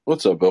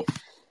 What's up, Bill?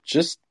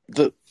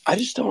 I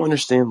just don't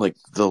understand like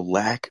the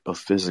lack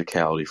of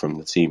physicality from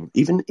the team.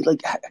 Even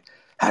like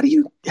how do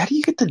you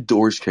get the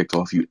doors kicked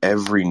off you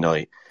every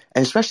night,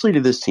 and especially to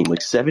this team, like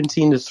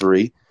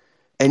 17-3,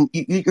 and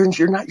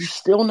you're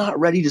still not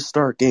ready to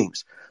start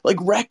games. Like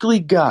rec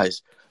league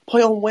guys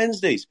play on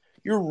Wednesdays.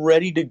 You're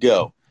ready to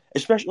go.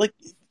 Especially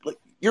like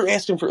you're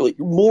asking for like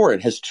Morin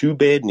has 2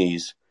 bad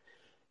knees.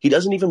 He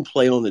doesn't even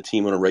play on the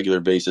team on a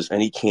regular basis,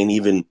 and he can't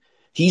even.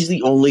 He's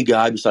the only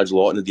guy besides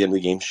Lawton at the end of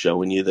the game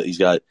showing you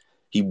that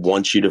he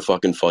wants you to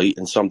fucking fight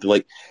and something.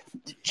 Like,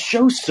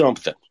 show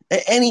something.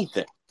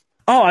 Anything.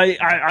 Oh,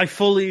 I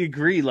fully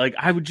agree. Like,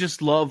 I would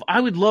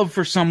love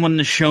for someone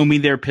to show me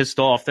they're pissed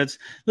off.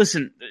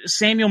 Listen,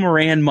 Samuel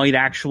Morin might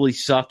actually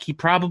suck. He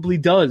probably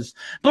does.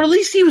 But at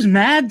least he was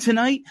mad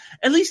tonight.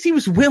 At least he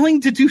was willing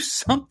to do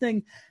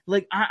something.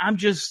 Like, I'm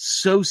just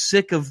so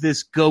sick of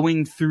this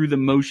going through the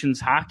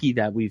motions hockey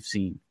that we've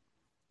seen.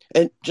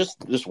 And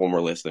just one more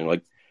last thing.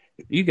 Like,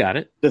 you got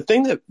it. The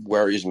thing that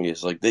worries me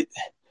is, like,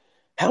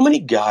 how many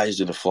guys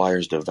do the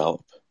Flyers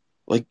develop?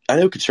 Like, I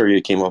know Couturier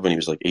came up when he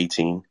was, like,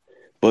 18,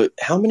 but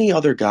how many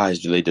other guys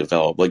do they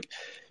develop? Like,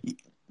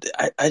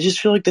 I just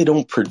feel like they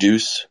don't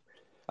produce.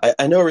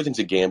 I know everything's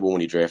a gamble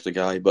when you draft a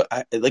guy, but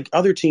like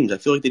other teams, I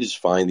feel like they just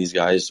find these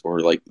guys or,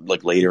 like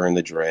later in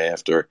the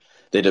draft or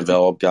they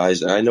develop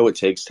guys. And I know it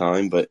takes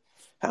time, but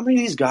how many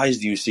of these guys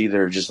do you see that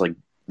are just, like,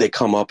 they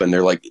come up and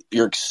they're, like,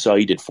 you're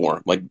excited for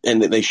them, like,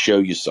 and they show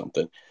you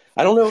something?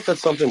 I don't know if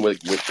that's something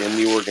within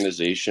the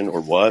organization or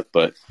what,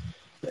 but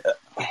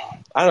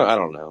I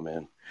don't know,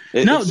 man.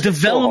 It's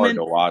development. So hard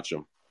to watch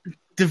them.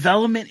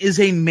 Development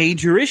is a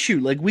major issue.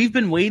 Like we've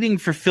been waiting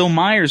for Phil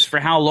Myers for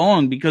how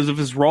long because of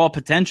his raw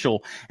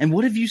potential. And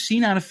what have you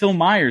seen out of Phil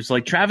Myers?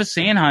 Like Travis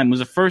Sanheim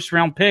was a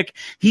 1st-round pick.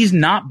 He's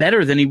not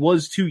better than he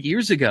was 2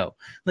 years ago.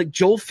 Like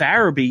Joel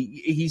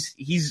Farabee,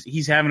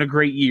 he's having a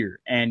great year,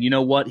 and you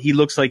know what? He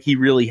looks like he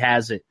really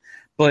has it.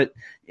 But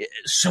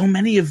so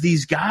many of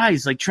these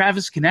guys, like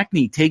Travis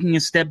Konechny taking a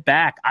step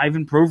back,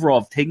 Ivan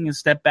Provorov taking a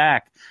step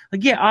back.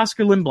 Like, yeah,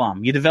 Oscar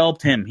Lindblom, you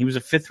developed him. He was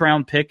a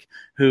 5th-round pick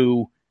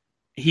who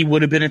he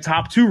would have been a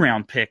top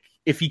 2-round pick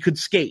if he could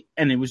skate,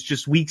 and it was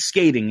just weak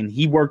skating, and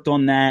he worked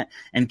on that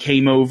and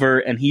came over,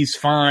 and he's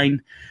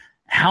fine.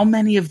 How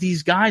many of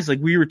these guys, like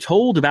we were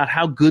told about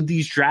how good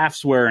these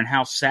drafts were and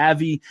how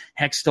savvy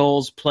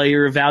Hextall's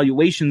player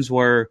evaluations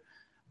were,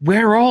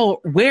 where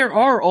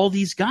are all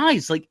these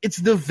guys? Like, it's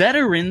the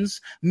veterans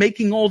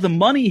making all the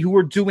money who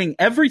are doing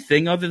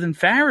everything other than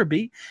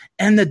Farabee,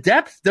 and the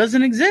depth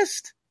doesn't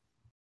exist.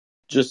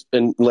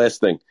 And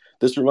last thing,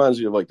 this reminds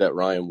me of like that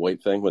Ryan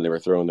White thing when they were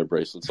throwing their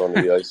bracelets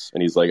onto the ice,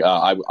 and he's like,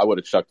 I would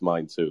have chucked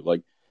mine too.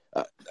 Like,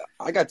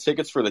 I got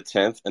tickets for the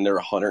 10th, and they're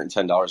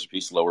 $110 a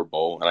piece lower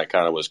bowl, and I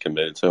kind of was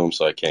committed to them,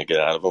 so I can't get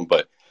out of them.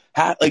 But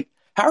how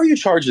are you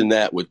charging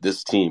that with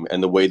this team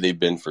and the way they've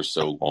been for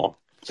so long?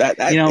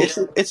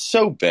 It's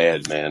so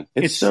bad, man.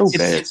 It's so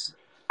bad.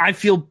 I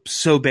feel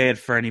so bad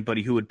for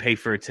anybody who would pay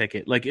for a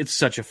ticket. Like, it's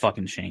such a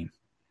fucking shame.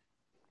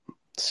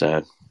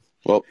 Sad.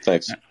 Well,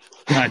 thanks.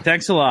 All right,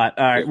 thanks a lot.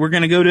 All right, we're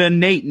going to go to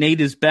Nate. Nate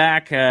is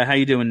back. How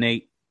you doing,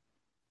 Nate?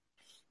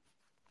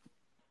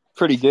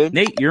 Pretty good.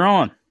 Nate, you're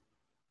on.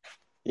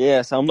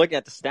 Yeah, so I'm looking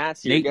at the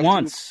stats here. Nate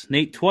once,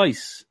 Nate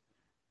twice.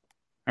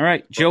 All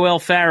right, Joel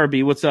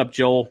Farabee. What's up,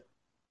 Joel?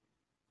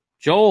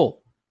 Joel,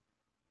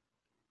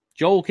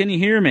 can you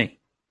hear me?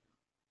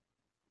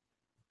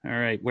 All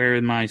right, where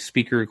are my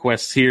speaker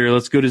requests here?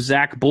 Let's go to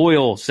Zach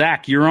Boyle.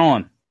 Zach, you're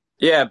on.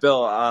 Yeah,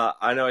 Bill,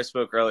 I know I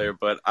spoke earlier,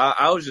 but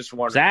I was just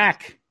wondering.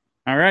 Zach.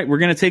 All right, we're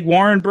going to take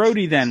Warren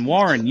Brody then.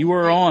 Warren, you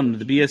are on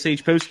the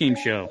BSH postgame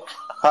show.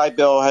 Hi,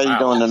 Bill. How you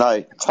doing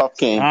tonight? Tough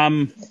game.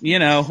 I'm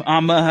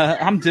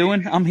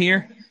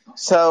here.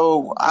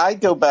 So I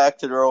go back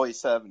to the early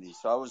 70s.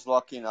 So I was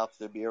lucky enough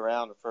to be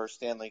around the first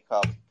Stanley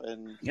Cup.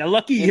 And yeah,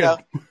 lucky you.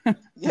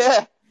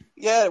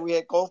 Yeah, we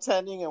had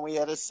goaltending and we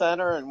had a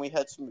center and we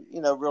had some,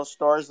 real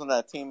stars on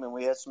that team and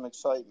we had some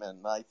excitement.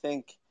 And I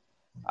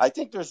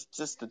think there's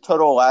just a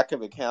total lack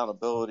of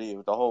accountability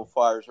with the whole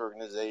Flyers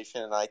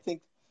organization. And I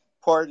think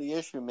part of the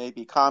issue may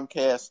be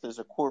Comcast is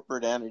a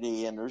corporate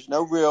entity and there's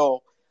no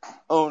real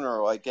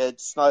owner like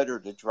Ed Snyder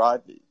to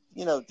drive it,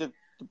 to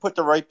put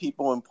the right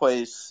people in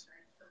place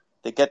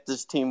to get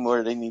this team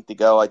where they need to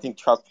go. I think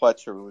Chuck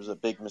Fletcher was a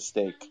big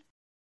mistake.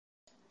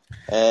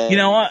 And,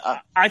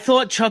 I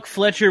thought Chuck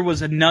Fletcher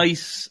was a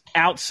nice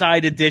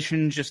outside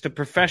addition, just a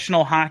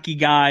professional hockey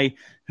guy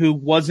who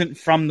wasn't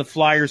from the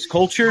Flyers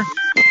culture.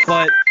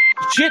 But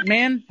shit,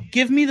 man,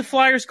 give me the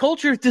Flyers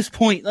culture at this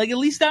point. Like, at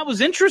least that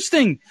was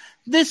interesting.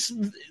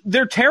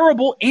 They're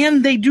terrible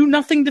and they do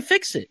nothing to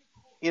fix it.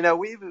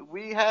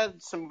 We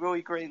had some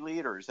really great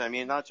leaders. I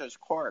mean, not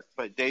just Clark,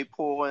 but Dave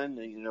Poulin,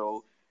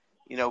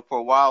 for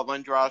a while,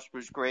 Lindros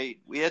was great.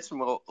 We had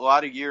a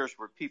lot of years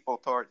where people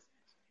thought,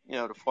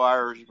 the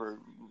Flyers were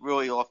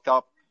really looked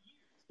up.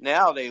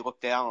 Now they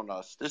look down on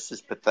us. This is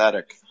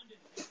pathetic.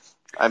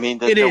 I mean,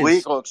 the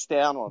league looks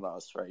down on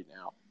us right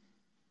now.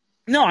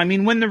 No, I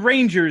mean, when the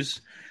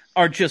Rangers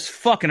are just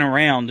fucking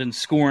around and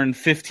scoring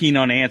 15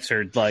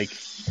 unanswered, like,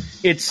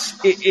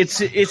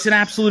 it's an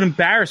absolute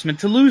embarrassment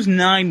to lose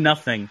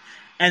 9-0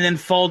 and then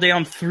fall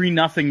down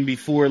 3-0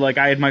 before, like,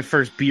 I had my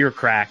first beer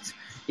cracked.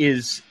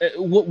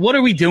 What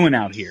are we doing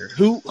out here?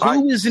 Who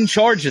is in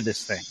charge of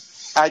this thing?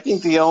 I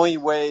think the only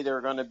way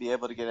they're going to be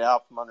able to get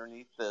out from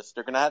underneath this,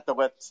 they're going to have to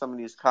let some of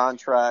these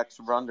contracts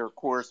run their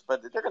course,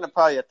 but they're going to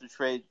probably have to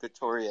trade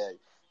Couturier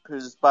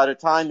because by the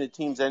time the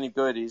team's any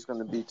good, he's going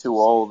to be too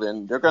old,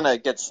 and they're going to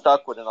get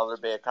stuck with another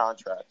bad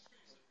contract.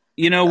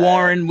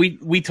 Warren,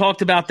 we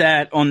talked about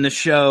that on the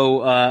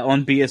show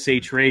on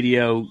BSH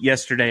Radio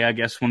yesterday, I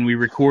guess, when we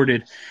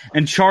recorded.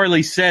 And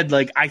Charlie said,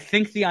 like, I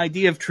think the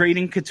idea of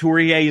trading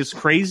Couturier is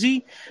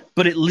crazy,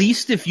 but at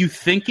least if you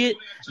think it,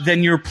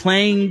 then you're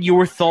playing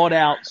your thought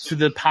out to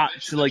the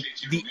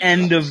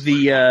end of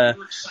the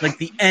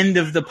end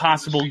of the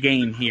possible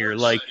game here.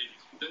 Like,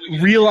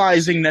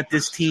 realizing that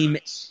this team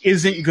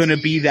isn't going to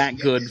be that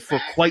good for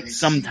quite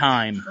some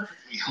time.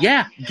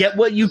 Yeah, get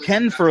what you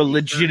can for a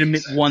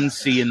legitimate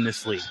 1C in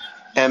this league.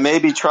 And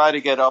maybe try to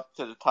get up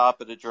to the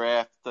top of the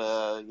draft,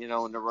 in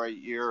the right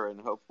year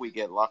and hope we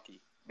get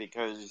lucky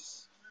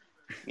because,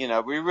 we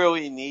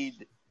really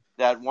need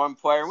that one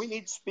player. We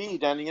need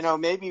speed.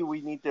 And, maybe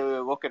we need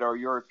to look at our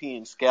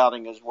European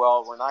scouting as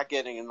well. We're not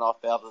getting enough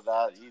out of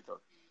that either.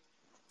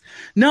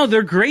 No,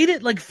 they're great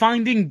at, like,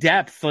 finding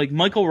depth. Like,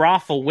 Michael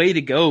Raffel, way to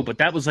go, but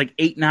that was, like,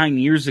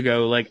 8-9 years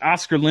ago. Like,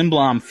 Oscar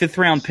Lindblom,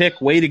 5th-round pick,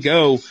 way to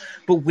go.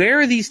 But where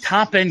are these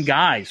top-end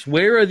guys?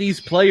 Where are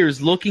these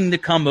players looking to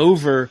come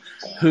over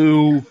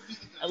who,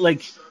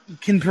 like,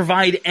 can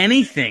provide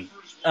anything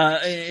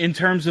in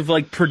terms of,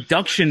 like,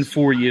 production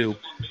for you?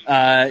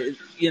 I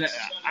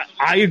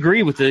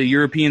agree with the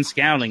European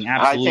scouting,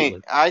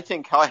 absolutely. I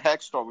think Kai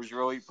Hextall was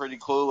really pretty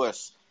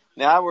clueless.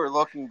 Now we're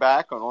looking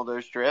back on all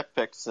those draft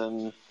picks,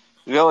 and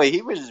really,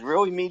 he was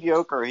really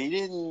mediocre. He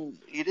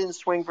didn't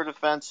swing for the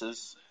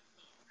fences.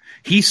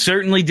 He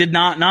certainly did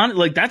not.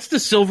 Like, that's the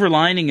silver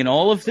lining in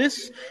all of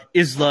this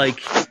is like,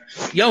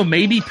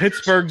 maybe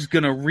Pittsburgh's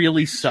gonna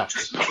really suck.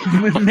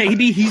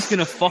 Maybe he's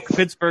gonna fuck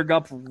Pittsburgh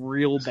up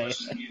real bad.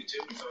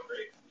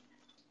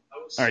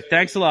 All right,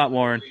 thanks a lot,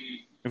 Warren.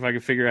 If I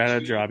can figure out how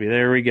to drop you,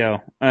 there we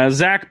go.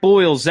 Zach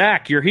Boyle,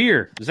 Zach, you're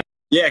here.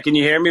 Yeah, can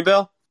you hear me,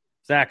 Bill?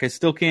 Zach, I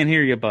still can't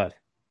hear you, bud.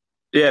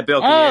 Yeah, Bill.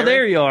 Can you hear me?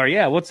 There you are.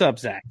 Yeah, what's up,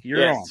 Zach?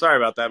 You're on. Sorry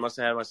about that. I must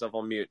have had myself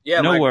on mute.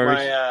 Yeah, no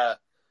worries.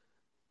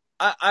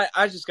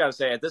 I just gotta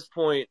say, at this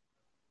point,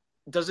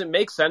 does it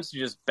make sense to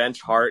just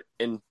bench Hart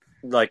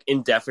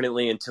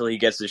indefinitely until he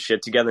gets his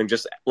shit together and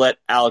just let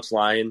Alex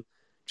Lyon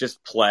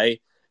just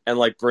play? and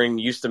like bring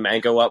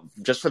Ustimenko up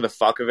just for the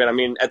fuck of it. I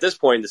mean, at this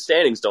point, the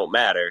standings don't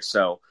matter,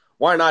 so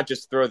why not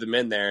just throw them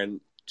in there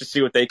and just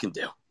see what they can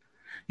do?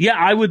 Yeah,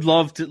 I would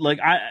love to. Like,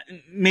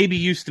 maybe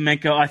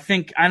Ustimenko.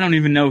 I don't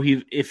even know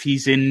if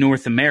he's in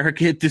North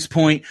America at this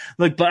point.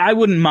 Like, but I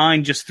wouldn't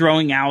mind just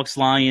throwing Alex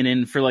Lyon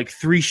in for like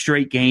 3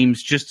 straight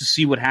games just to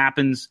see what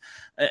happens.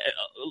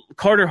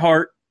 Carter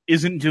Hart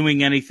isn't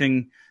doing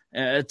anything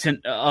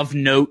of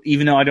note,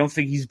 even though I don't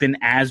think he's been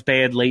as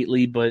bad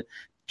lately. But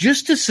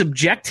just to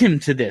subject him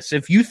to this,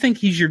 if you think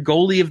he's your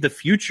goalie of the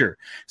future,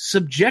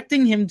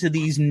 subjecting him to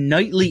these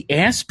nightly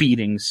ass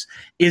beatings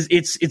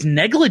it's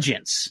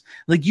negligence.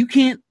 Like, you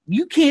can't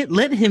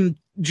let him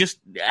just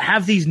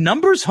have these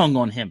numbers hung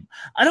on him.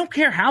 I don't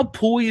care how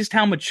poised,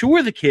 how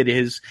mature the kid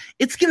is,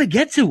 it's gonna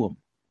get to him.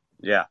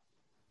 Yeah,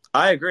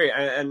 I agree.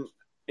 And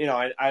you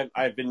know,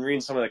 I've been reading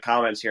some of the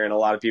comments here, and a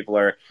lot of people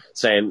are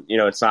saying, you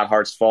know, it's not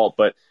Hart's fault,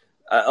 but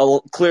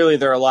clearly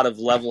there are a lot of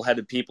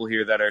level-headed people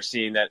here that are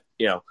seeing that,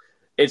 you know,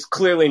 it's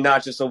clearly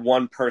not just a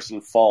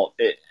one-person fault.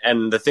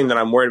 And the thing that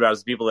I'm worried about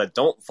is the people that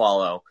don't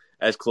follow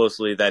as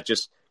closely, that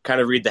just kind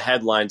of read the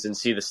headlines and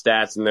see the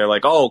stats, and they're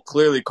like, oh,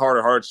 clearly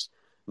Carter Hart's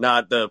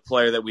not the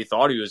player that we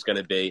thought he was going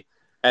to be.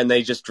 And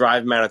they just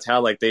drive him out of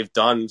town like they've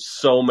done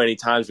so many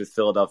times with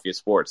Philadelphia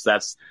sports.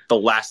 That's the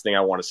last thing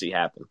I want to see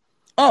happen.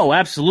 Oh,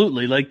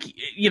 absolutely. Like,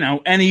 you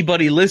know,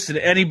 anybody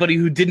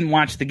who didn't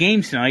watch the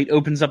game tonight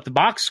opens up the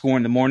box score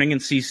in the morning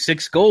and sees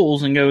 6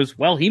 goals and goes,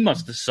 well, he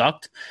must have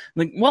sucked.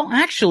 Like, well,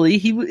 actually,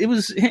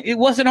 it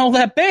wasn't all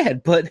that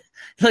bad, but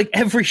like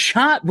every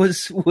shot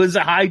was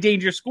a high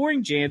danger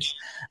scoring chance.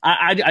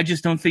 I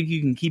just don't think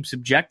you can keep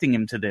subjecting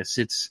him to this.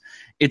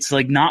 It's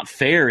like not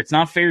fair. It's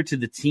not fair to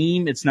the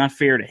team. It's not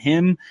fair to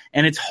him.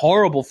 And it's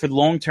horrible for the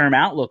long-term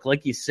outlook.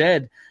 Like you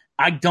said,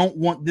 I don't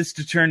want this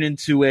to turn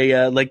into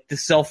a like the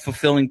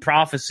self-fulfilling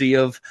prophecy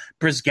of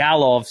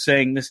Brizgalov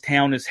saying this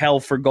town is hell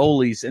for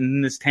goalies,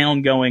 and this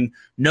town going,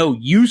 no,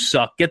 you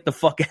suck, get the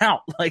fuck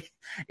out. Like,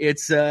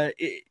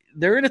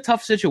 they're in a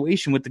tough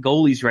situation with the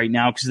goalies right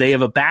now because they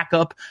have a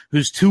backup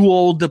who's too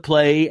old to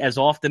play as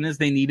often as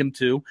they need him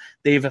to.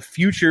 They have a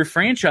future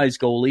franchise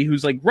goalie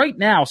who's like right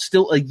now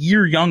still a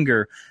year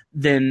younger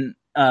than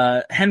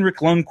Henrik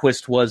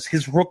Lundqvist was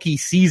his rookie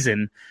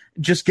season,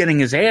 just getting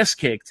his ass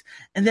kicked.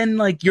 And then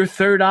like your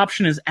third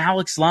option is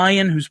Alex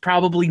Lyon, who's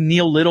probably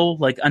Neil Little,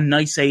 like a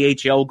nice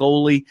AHL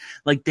goalie.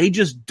 Like, they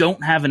just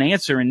don't have an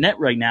answer in net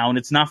right now, and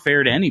it's not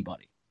fair to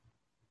anybody.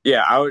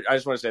 Yeah, I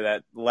just want to say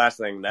that last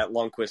thing, that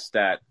Lundqvist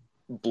stat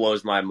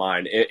blows my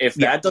mind. If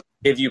that doesn't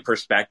give you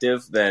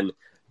perspective, then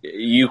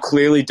you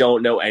clearly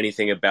don't know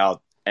anything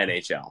about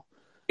NHL.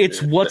 It's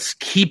what's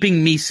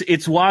keeping me.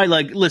 It's why,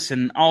 like,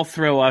 listen, I'll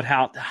throw out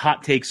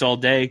hot takes all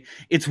day.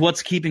 It's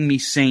what's keeping me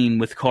sane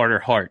with Carter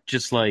Hart.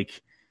 Just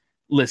like,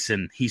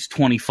 listen, he's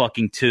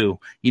 22.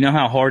 You know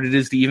how hard it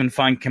is to even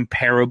find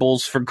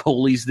comparables for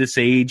goalies this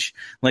age?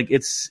 Like,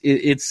 it's.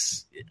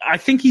 I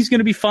think he's going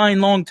to be fine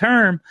long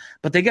term,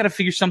 but they got to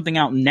figure something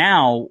out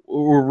now,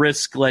 or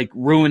risk like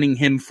ruining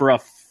him for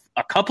a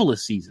couple of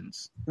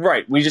seasons.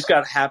 Right. We just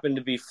happened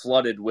to be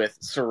flooded with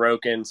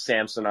Sorokin,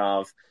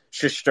 Samsonov,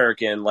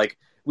 Shesterkin, like.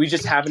 We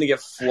just happen to get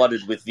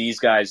flooded with these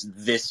guys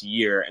this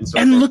year. And so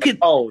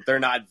they're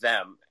not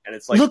them. And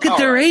it's like, look at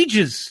their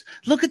ages.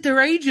 Look at their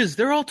ages.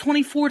 They're all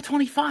 24,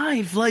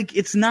 25. Like,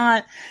 it's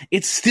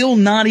still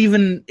not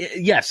even,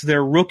 yes,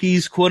 they're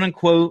rookies, quote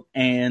unquote,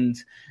 and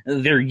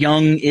they're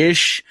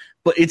young-ish,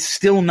 but it's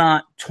still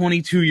not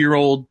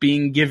 22-year-old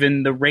being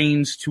given the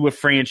reins to a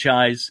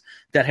franchise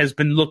that has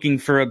been looking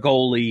for a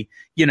goalie,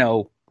 you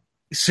know,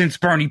 since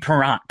Bernie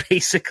Parent,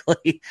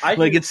 basically.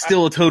 It's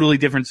still a totally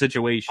different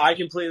situation. I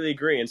completely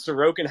agree. And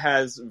Sorokin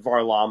has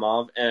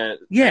Varlamov, and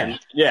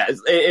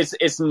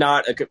it's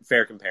not a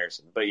fair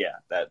comparison. But yeah,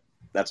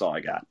 that's all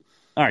I got.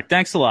 All right,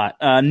 thanks a lot.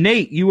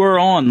 Nate, you are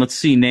on. Let's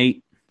see,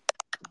 Nate.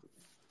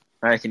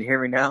 All right, can you hear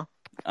me now?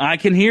 I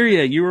can hear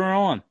you. You are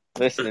on.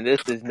 Listen,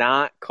 this is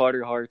not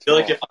Carter Hart's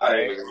fault. Like I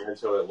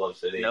into it, Love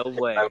City. No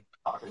way.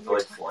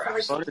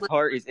 Carter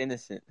Hart is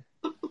innocent.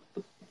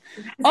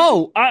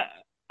 Oh,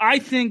 I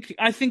think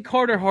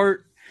Carter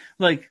Hart,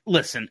 like,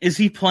 listen, is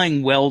he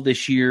playing well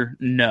this year?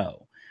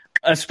 No.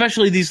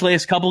 Especially these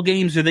last couple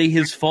games, are they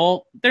his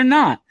fault? They're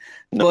not.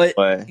 No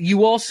way.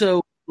 You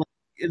also,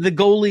 the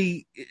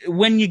goalie,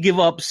 when you give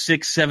up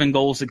 6-7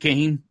 goals a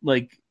game,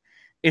 like,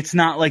 it's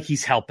not like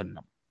he's helping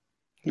them.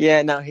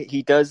 Yeah, now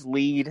he does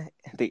lead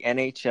the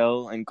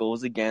NHL in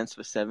goals against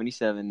with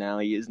 77 now.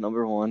 He is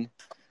number 1.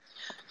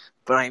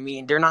 But, I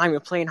mean, they're not even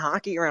playing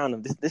hockey around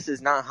him. This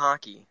is not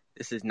hockey.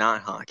 This is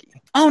not hockey.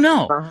 Oh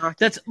no,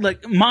 that's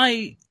like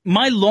my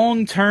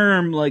long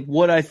term. Like,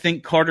 what I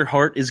think Carter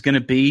Hart is going to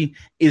be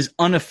is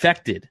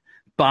unaffected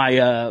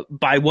by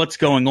what's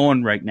going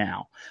on right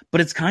now.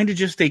 But it's kind of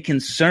just a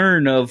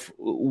concern of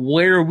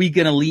where are we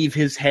going to leave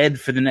his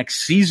head for the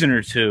next season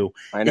or two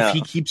if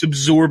he keeps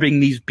absorbing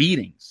these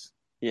beatings.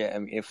 Yeah, I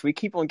mean, if we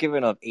keep on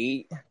giving up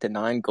 8 to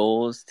 9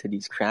 goals to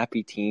these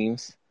crappy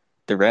teams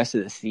the rest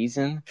of the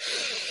season.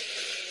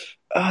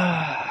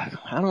 I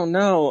don't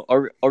know.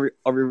 Or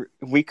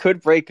we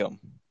could break them.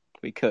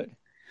 We could.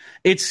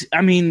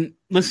 I mean,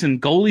 listen,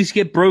 goalies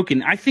get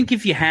broken. I think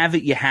if you have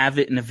it, you have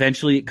it, and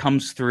eventually it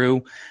comes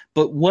through.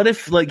 But what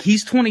if, like,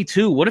 he's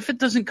 22? What if it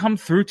doesn't come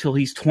through till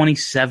he's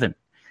 27?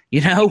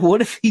 You know,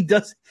 what if he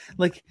does,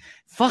 like,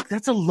 fuck,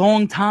 that's a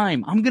long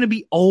time. I'm going to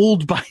be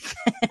old by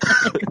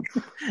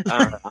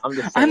then.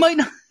 I might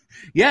not.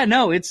 Yeah,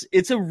 no,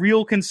 it's a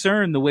real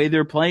concern. The way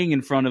they're playing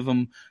in front of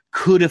him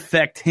could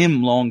affect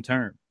him long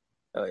term.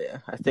 Oh, yeah.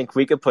 I think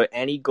we could put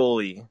any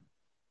goalie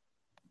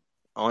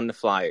on the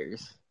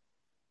Flyers,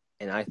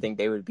 and I think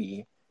they would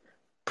be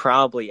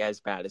probably as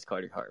bad as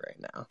Carter Hart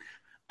right now.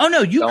 Oh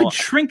no, you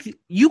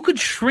could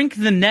shrink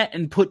the net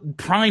and put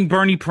prime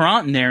Bernie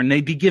Parent in there, and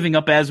they'd be giving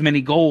up as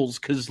many goals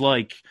because,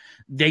 like,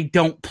 they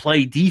don't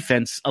play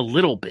defense a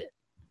little bit.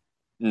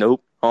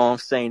 Nope. All I'm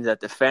saying is that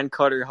defend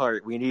Carter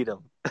Hart, we need him.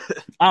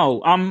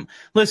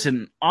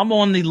 Listen, I'm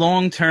on the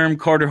long-term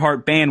Carter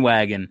Hart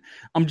bandwagon.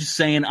 I'm just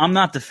saying I'm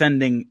not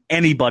defending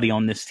anybody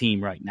on this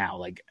team right now.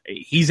 Like,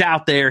 he's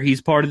out there,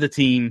 he's part of the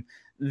team.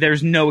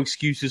 There's no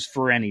excuses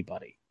for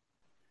anybody.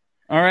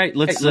 All right,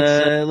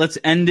 let's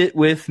end it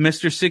with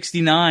Mr.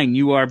 69.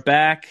 You are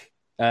back.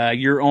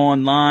 You're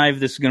on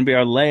live. This is going to be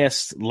our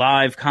last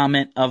live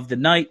comment of the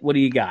night. What do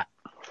you got?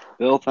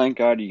 Bill, thank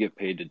God you get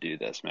paid to do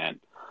this,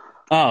 man.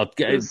 Oh,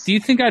 do you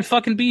think I'd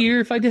fucking be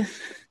here if I did?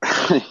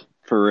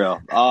 For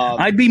real.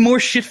 I'd be more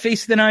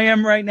shit-faced than I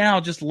am right now,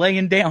 just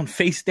laying down,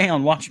 face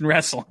down, watching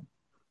wrestling.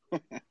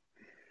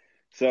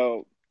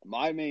 So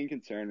my main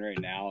concern right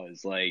now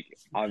is, like,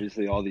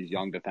 obviously all these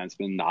young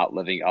defensemen not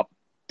living up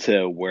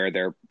to where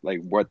they're,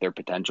 like, what their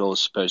potential is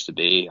supposed to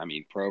be. I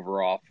mean,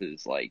 Provorov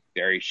is, like,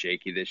 very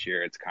shaky this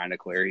year. It's kind of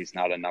clear he's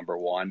not a number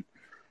one.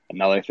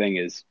 Another thing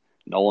is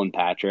Nolan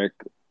Patrick.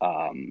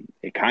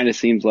 It kind of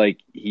seems like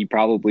he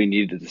probably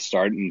needed to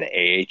start in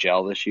the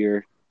AHL this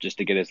year just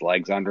to get his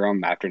legs under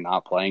him after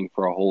not playing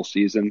for a whole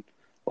season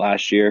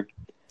last year.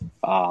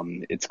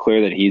 It's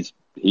clear that he's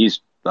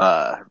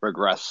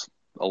regressed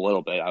a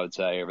little bit, I would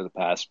say, over the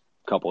past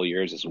couple of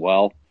years as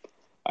well.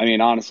 I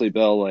mean, honestly,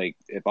 Bill, like,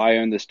 if I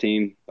owned this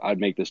team, I'd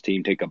make this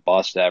team take a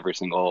bus to every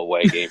single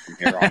away game from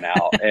here on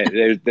out.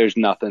 There's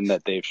nothing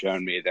that they've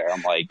shown me there.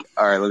 I'm like,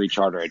 all right, let me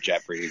charter a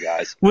jet for you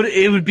guys.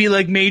 It would be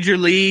like Major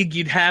League.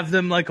 You'd have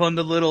them, like, on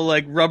the little,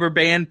 like, rubber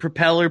band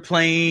propeller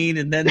plane,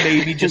 and then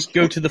maybe just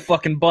go to the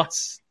fucking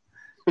bus.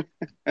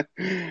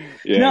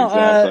 Yeah, no,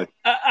 exactly.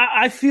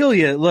 I feel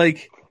you.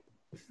 Like,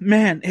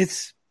 man,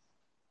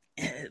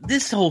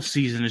 this whole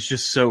season is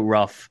just so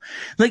rough.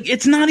 Like,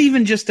 it's not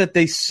even just that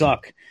they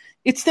suck.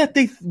 It's that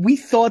we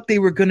thought they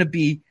were going to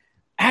be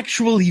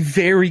actually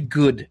very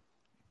good.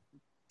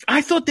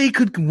 I thought they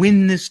could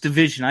win this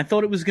division. I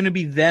thought it was going to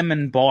be them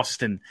and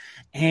Boston.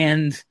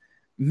 And,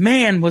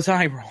 man, was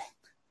I wrong.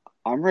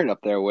 I'm right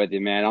up there with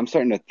you, man. I'm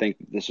starting to think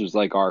this was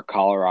like our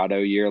Colorado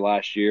year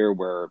last year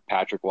where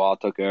Patrick Waugh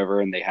took over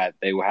and they had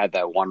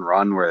that one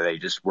run where they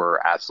just were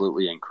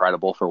absolutely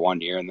incredible for 1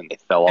 year and then they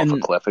fell off a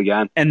cliff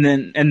again. And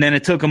then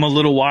it took them a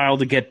little while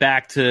to get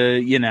back to,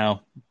 you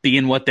know,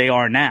 being what they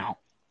are now.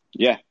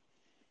 Yeah.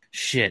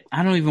 Shit,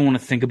 I don't even want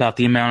to think about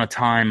the amount of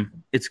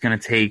time it's going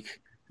to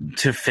take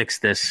to fix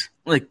this.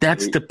 Like,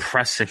 that's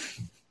depressing.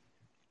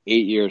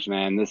 8 years,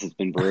 man. This has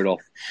been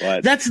brutal.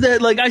 But that's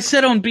like I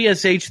said on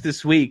BSH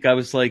this week, I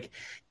was like,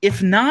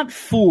 if not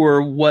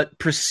for what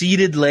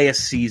preceded last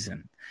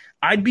season,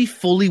 I'd be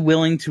fully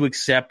willing to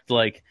accept,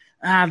 like,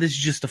 this is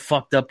just a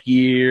fucked up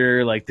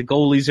year. Like, the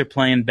goalies are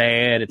playing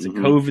bad. It's a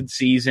COVID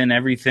season.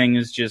 Everything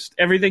is just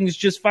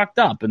fucked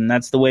up, and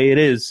that's the way it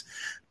is.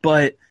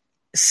 But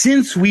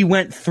since we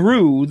went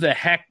through the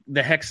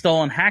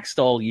Hextall and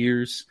Hackstall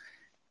years,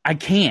 I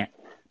can't,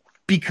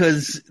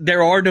 because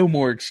there are no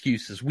more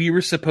excuses. We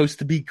were supposed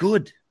to be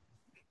good.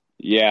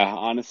 Yeah,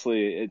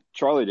 honestly,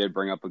 Charlie did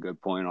bring up a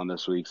good point on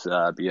this week's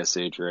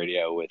BSH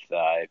radio with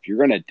if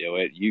you're going to do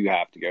it, you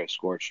have to go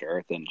scorched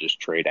earth and just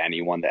trade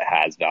anyone that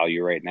has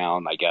value right now.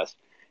 And I guess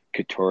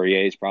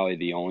Couturier is probably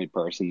the only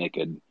person that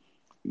could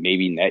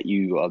maybe net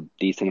you a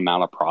decent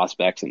amount of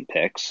prospects and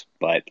picks.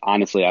 But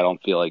honestly, I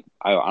don't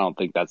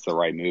think that's the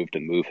right move to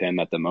move him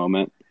at the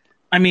moment.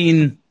 I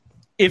mean,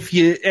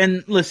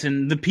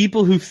 listen, the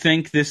people who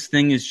think this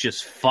thing is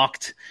just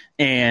fucked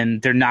and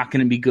they're not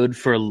going to be good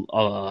for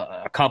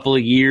a couple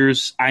of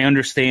years, I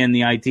understand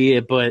the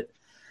idea. But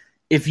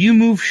if you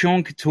move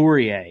Sean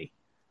Couturier,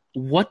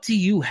 what do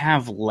you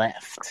have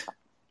left?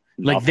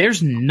 Nothing. Like,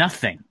 there's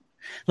nothing.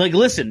 Like,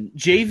 listen,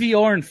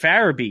 JVR and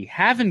Farabee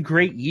having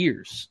great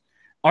years.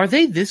 Are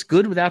they this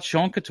good without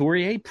Sean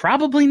Couturier?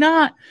 Probably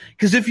not.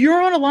 Because if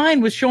you're on a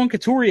line with Sean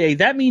Couturier,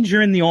 that means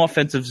you're in the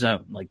offensive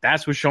zone. Like,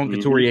 that's what Sean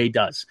Couturier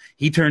does.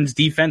 He turns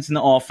defense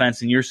into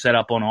offense, and you're set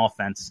up on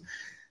offense.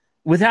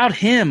 Without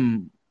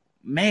him,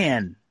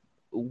 man,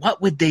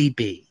 what would they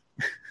be?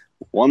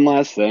 One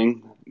last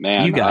thing,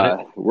 man. You got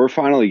it. We're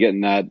finally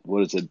getting that,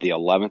 what is it, the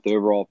 11th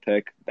overall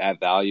pick, that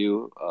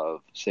value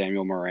of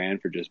Samuel Morin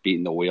for just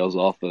beating the wheels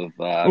off of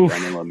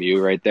Brendan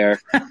Lemieux right there.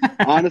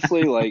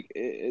 Honestly, like,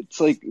 it's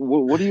like,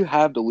 what do you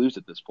have to lose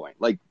at this point?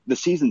 Like, the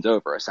season's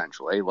over,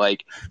 essentially.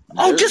 Like,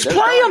 just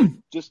play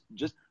him. Just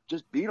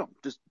just beat them.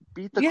 Just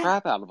beat the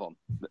crap out of them.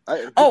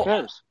 Who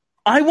cares?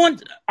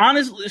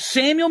 Honestly,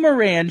 Samuel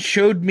Moran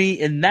showed me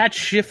in that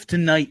shift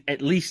tonight,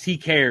 at least he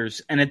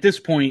cares. And at this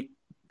point,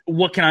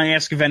 what can I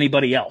ask of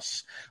anybody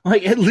else?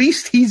 Like, at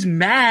least he's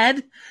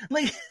mad.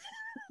 Like,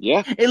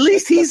 yeah, at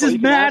least he's as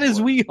mad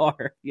as we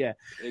are. Yeah.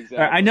 Exactly.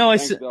 All right, I know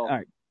Thanks, I said, Bill. all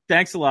right.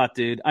 Thanks a lot,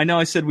 dude. I know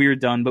I said we were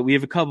done, but we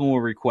have a couple more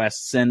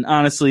requests. And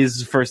honestly, this is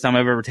the first time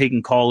I've ever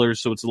taken callers,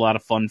 so it's a lot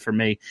of fun for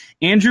me.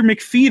 Andrew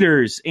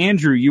McFeeters.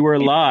 Andrew, you are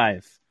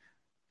live.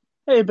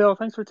 Hey, Bill.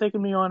 Thanks for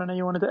taking me on. I know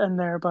you wanted to end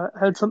there, but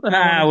I had something.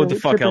 What the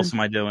fuck else am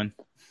I doing?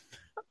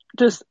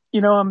 Just,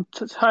 I'm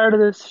tired of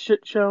this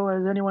shit show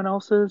as anyone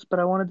else is, but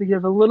I wanted to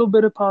give a little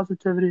bit of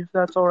positivity, if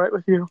that's all right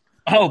with you.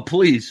 Oh,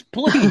 please.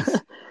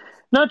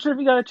 Not sure if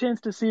you got a chance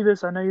to see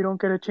this. I know you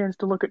don't get a chance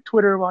to look at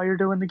Twitter while you're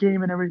doing the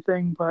game and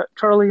everything, but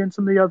Charlie and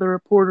some of the other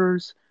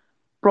reporters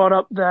brought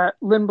up that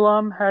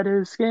Lindblom had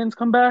his scans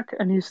come back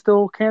and he's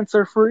still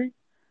cancer-free.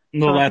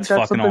 Well, so that's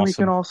fucking something awesome. We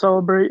awesome. can all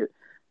celebrate.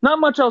 Not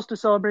much else to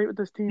celebrate with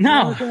this team. No.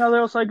 The only thing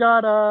else I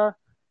got,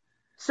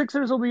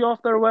 Sixers will be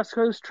off their West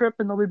Coast trip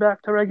and they'll be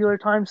back to regular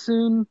time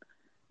soon.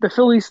 The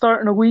Phillies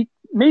start in a week.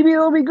 Maybe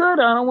they'll be good.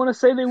 I don't want to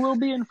say they will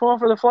be and fall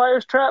for the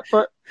Flyers trap,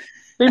 but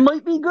they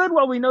might be good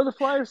while we know the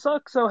Flyers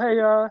suck. So, hey,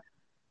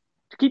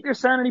 to keep your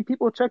sanity,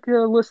 people check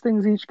the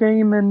listings each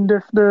game. And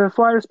if the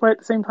Flyers play at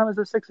the same time as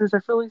the Sixers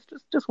or Phillies,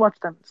 just watch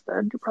them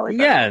instead. You're probably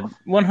better off.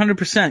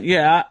 100%.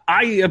 Yeah,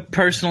 I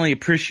personally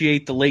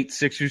appreciate the late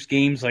Sixers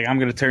games. Like, I'm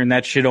going to turn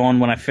that shit on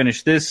when I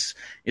finish this.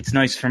 It's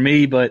nice for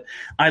me, but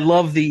I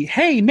love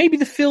hey, maybe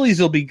the Phillies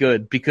will be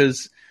good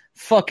because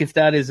fuck if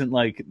that isn't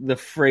like the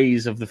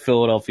phrase of the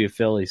Philadelphia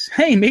Phillies.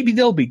 Hey, maybe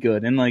they'll be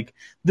good. And like,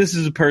 this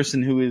is a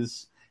person who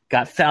is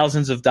got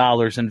thousands of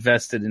dollars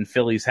invested in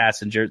Phillies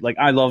hats and jerseys. Like,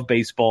 I love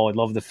baseball. I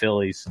love the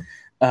Phillies.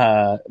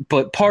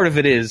 But part of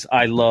it is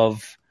I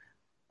love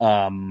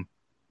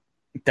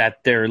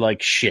that they're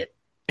like shit.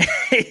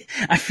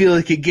 I feel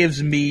like it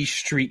gives me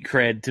street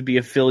cred to be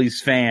a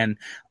Phillies fan.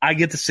 I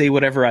get to say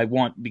whatever I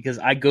want because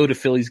I go to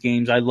Phillies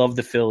games. I love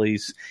the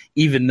Phillies,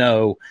 even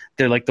though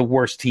they're like the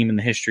worst team in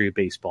the history of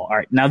baseball. All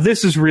right, now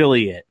this is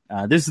really it.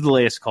 This is the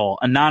last call.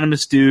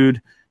 Anonymous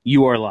dude,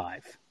 you are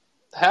live.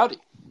 Howdy.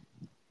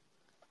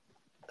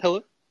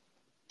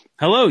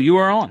 Hello, you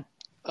are on.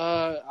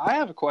 I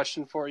have a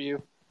question for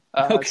you.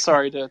 Okay.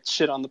 Sorry to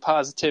shit on the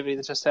positivity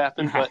that just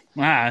happened, but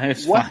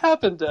it's what fine.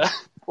 happened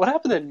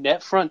to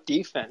net front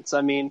defense?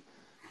 I mean,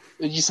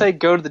 you say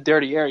go to the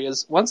dirty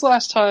areas. When's the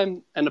last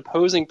time an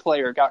opposing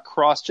player got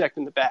cross-checked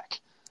in the back?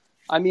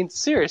 I mean,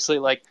 seriously,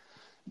 like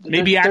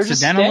maybe they're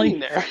accidentally.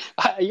 just standing there.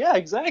 Yeah,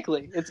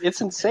 exactly.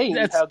 It's insane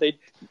how they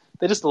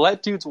just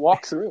let dudes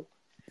walk through.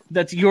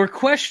 That's your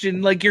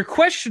question. Like, your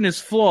question is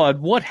flawed.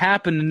 What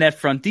happened in that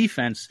front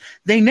defense?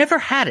 They never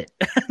had it.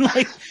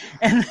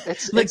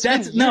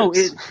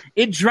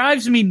 It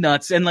drives me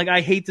nuts. And like, I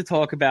hate to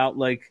talk about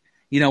like,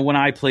 when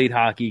I played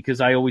hockey,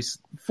 because I always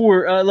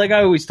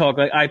talk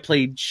like I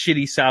played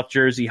shitty South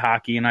Jersey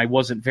hockey and I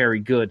wasn't very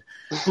good.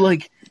 But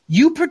like,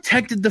 you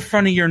protected the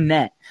front of your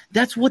net.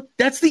 That's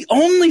the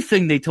only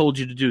thing they told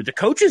you to do. The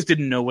coaches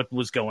didn't know what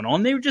was going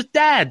on. They were just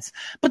dads.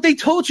 But they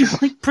told you,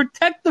 like,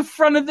 protect the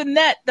front of the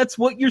net. That's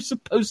what you're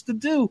supposed to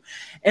do.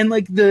 And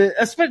like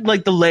especially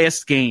like the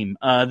last game,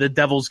 the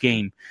Devils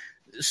game,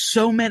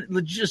 so many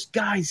just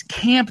guys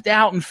camped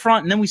out in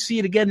front. And then we see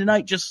it again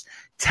tonight, just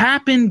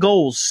tap in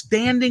goals,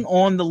 standing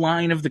on the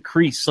line of the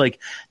crease. Like,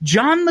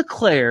 John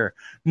LeClair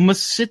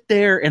must sit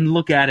there and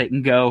look at it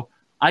and go,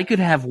 I could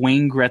have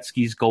Wayne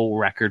Gretzky's goal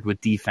record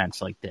with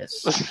defense like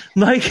this.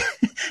 Like,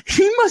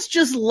 he must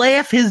just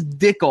laugh his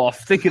dick off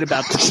thinking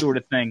about this sort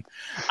of thing.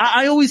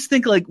 I always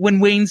think, like, when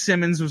Wayne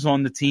Simmons was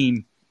on the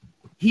team,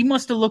 he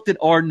must have looked at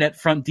our net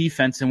front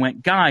defense and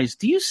went, guys,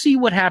 do you see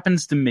what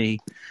happens to me?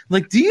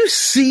 Like, do you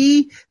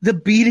see the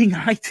beating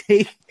I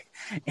take?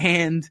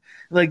 And,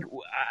 like,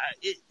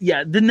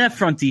 the net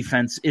front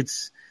defense,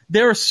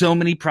 there are so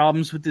many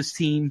problems with this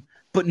team,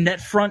 but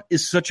net front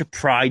is such a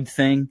pride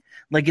thing.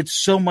 Like, it's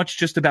so much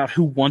just about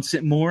who wants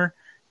it more,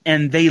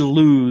 and they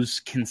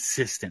lose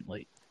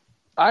consistently.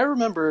 I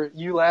remember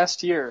you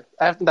last year,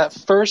 after that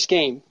first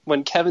game,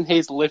 when Kevin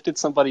Hayes lifted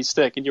somebody's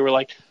stick, and you were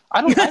like,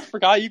 I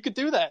forgot you could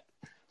do that.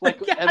 Like,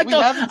 I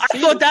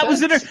thought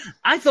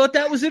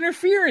that was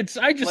interference.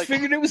 I just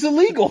figured it was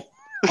illegal.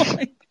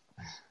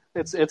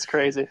 It's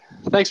crazy.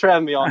 Thanks for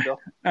having me on, Bill.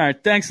 All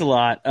right, thanks a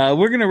lot.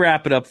 We're going to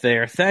wrap it up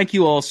there. Thank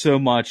you all so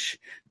much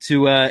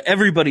to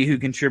everybody who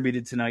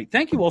contributed tonight.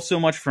 Thank you all so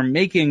much for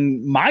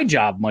making my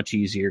job much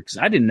easier because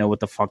I didn't know what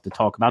the fuck to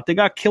talk about. They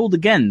got killed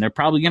again. They're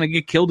probably going to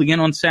get killed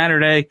again on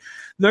Saturday.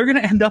 They're going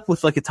to end up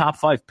with like a top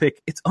 5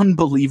 pick. It's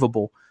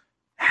unbelievable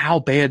how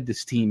bad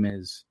this team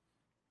is.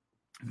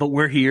 But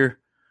we're here.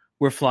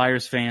 We're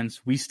Flyers fans.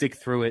 We stick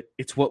through it.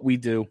 It's what we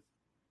do.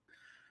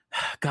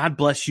 God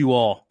bless you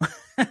all.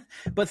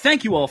 But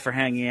thank you all for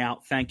hanging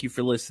out. Thank you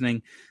for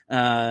listening.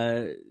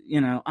 I'm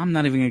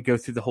not even going to go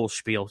through the whole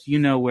spiel. You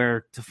know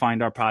where to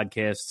find our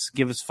podcasts.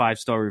 Give us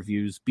 5-star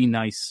reviews. Be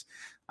nice.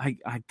 I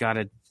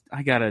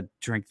gotta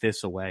drink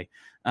this away.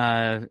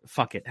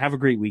 Fuck it. Have a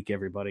great week,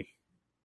 everybody.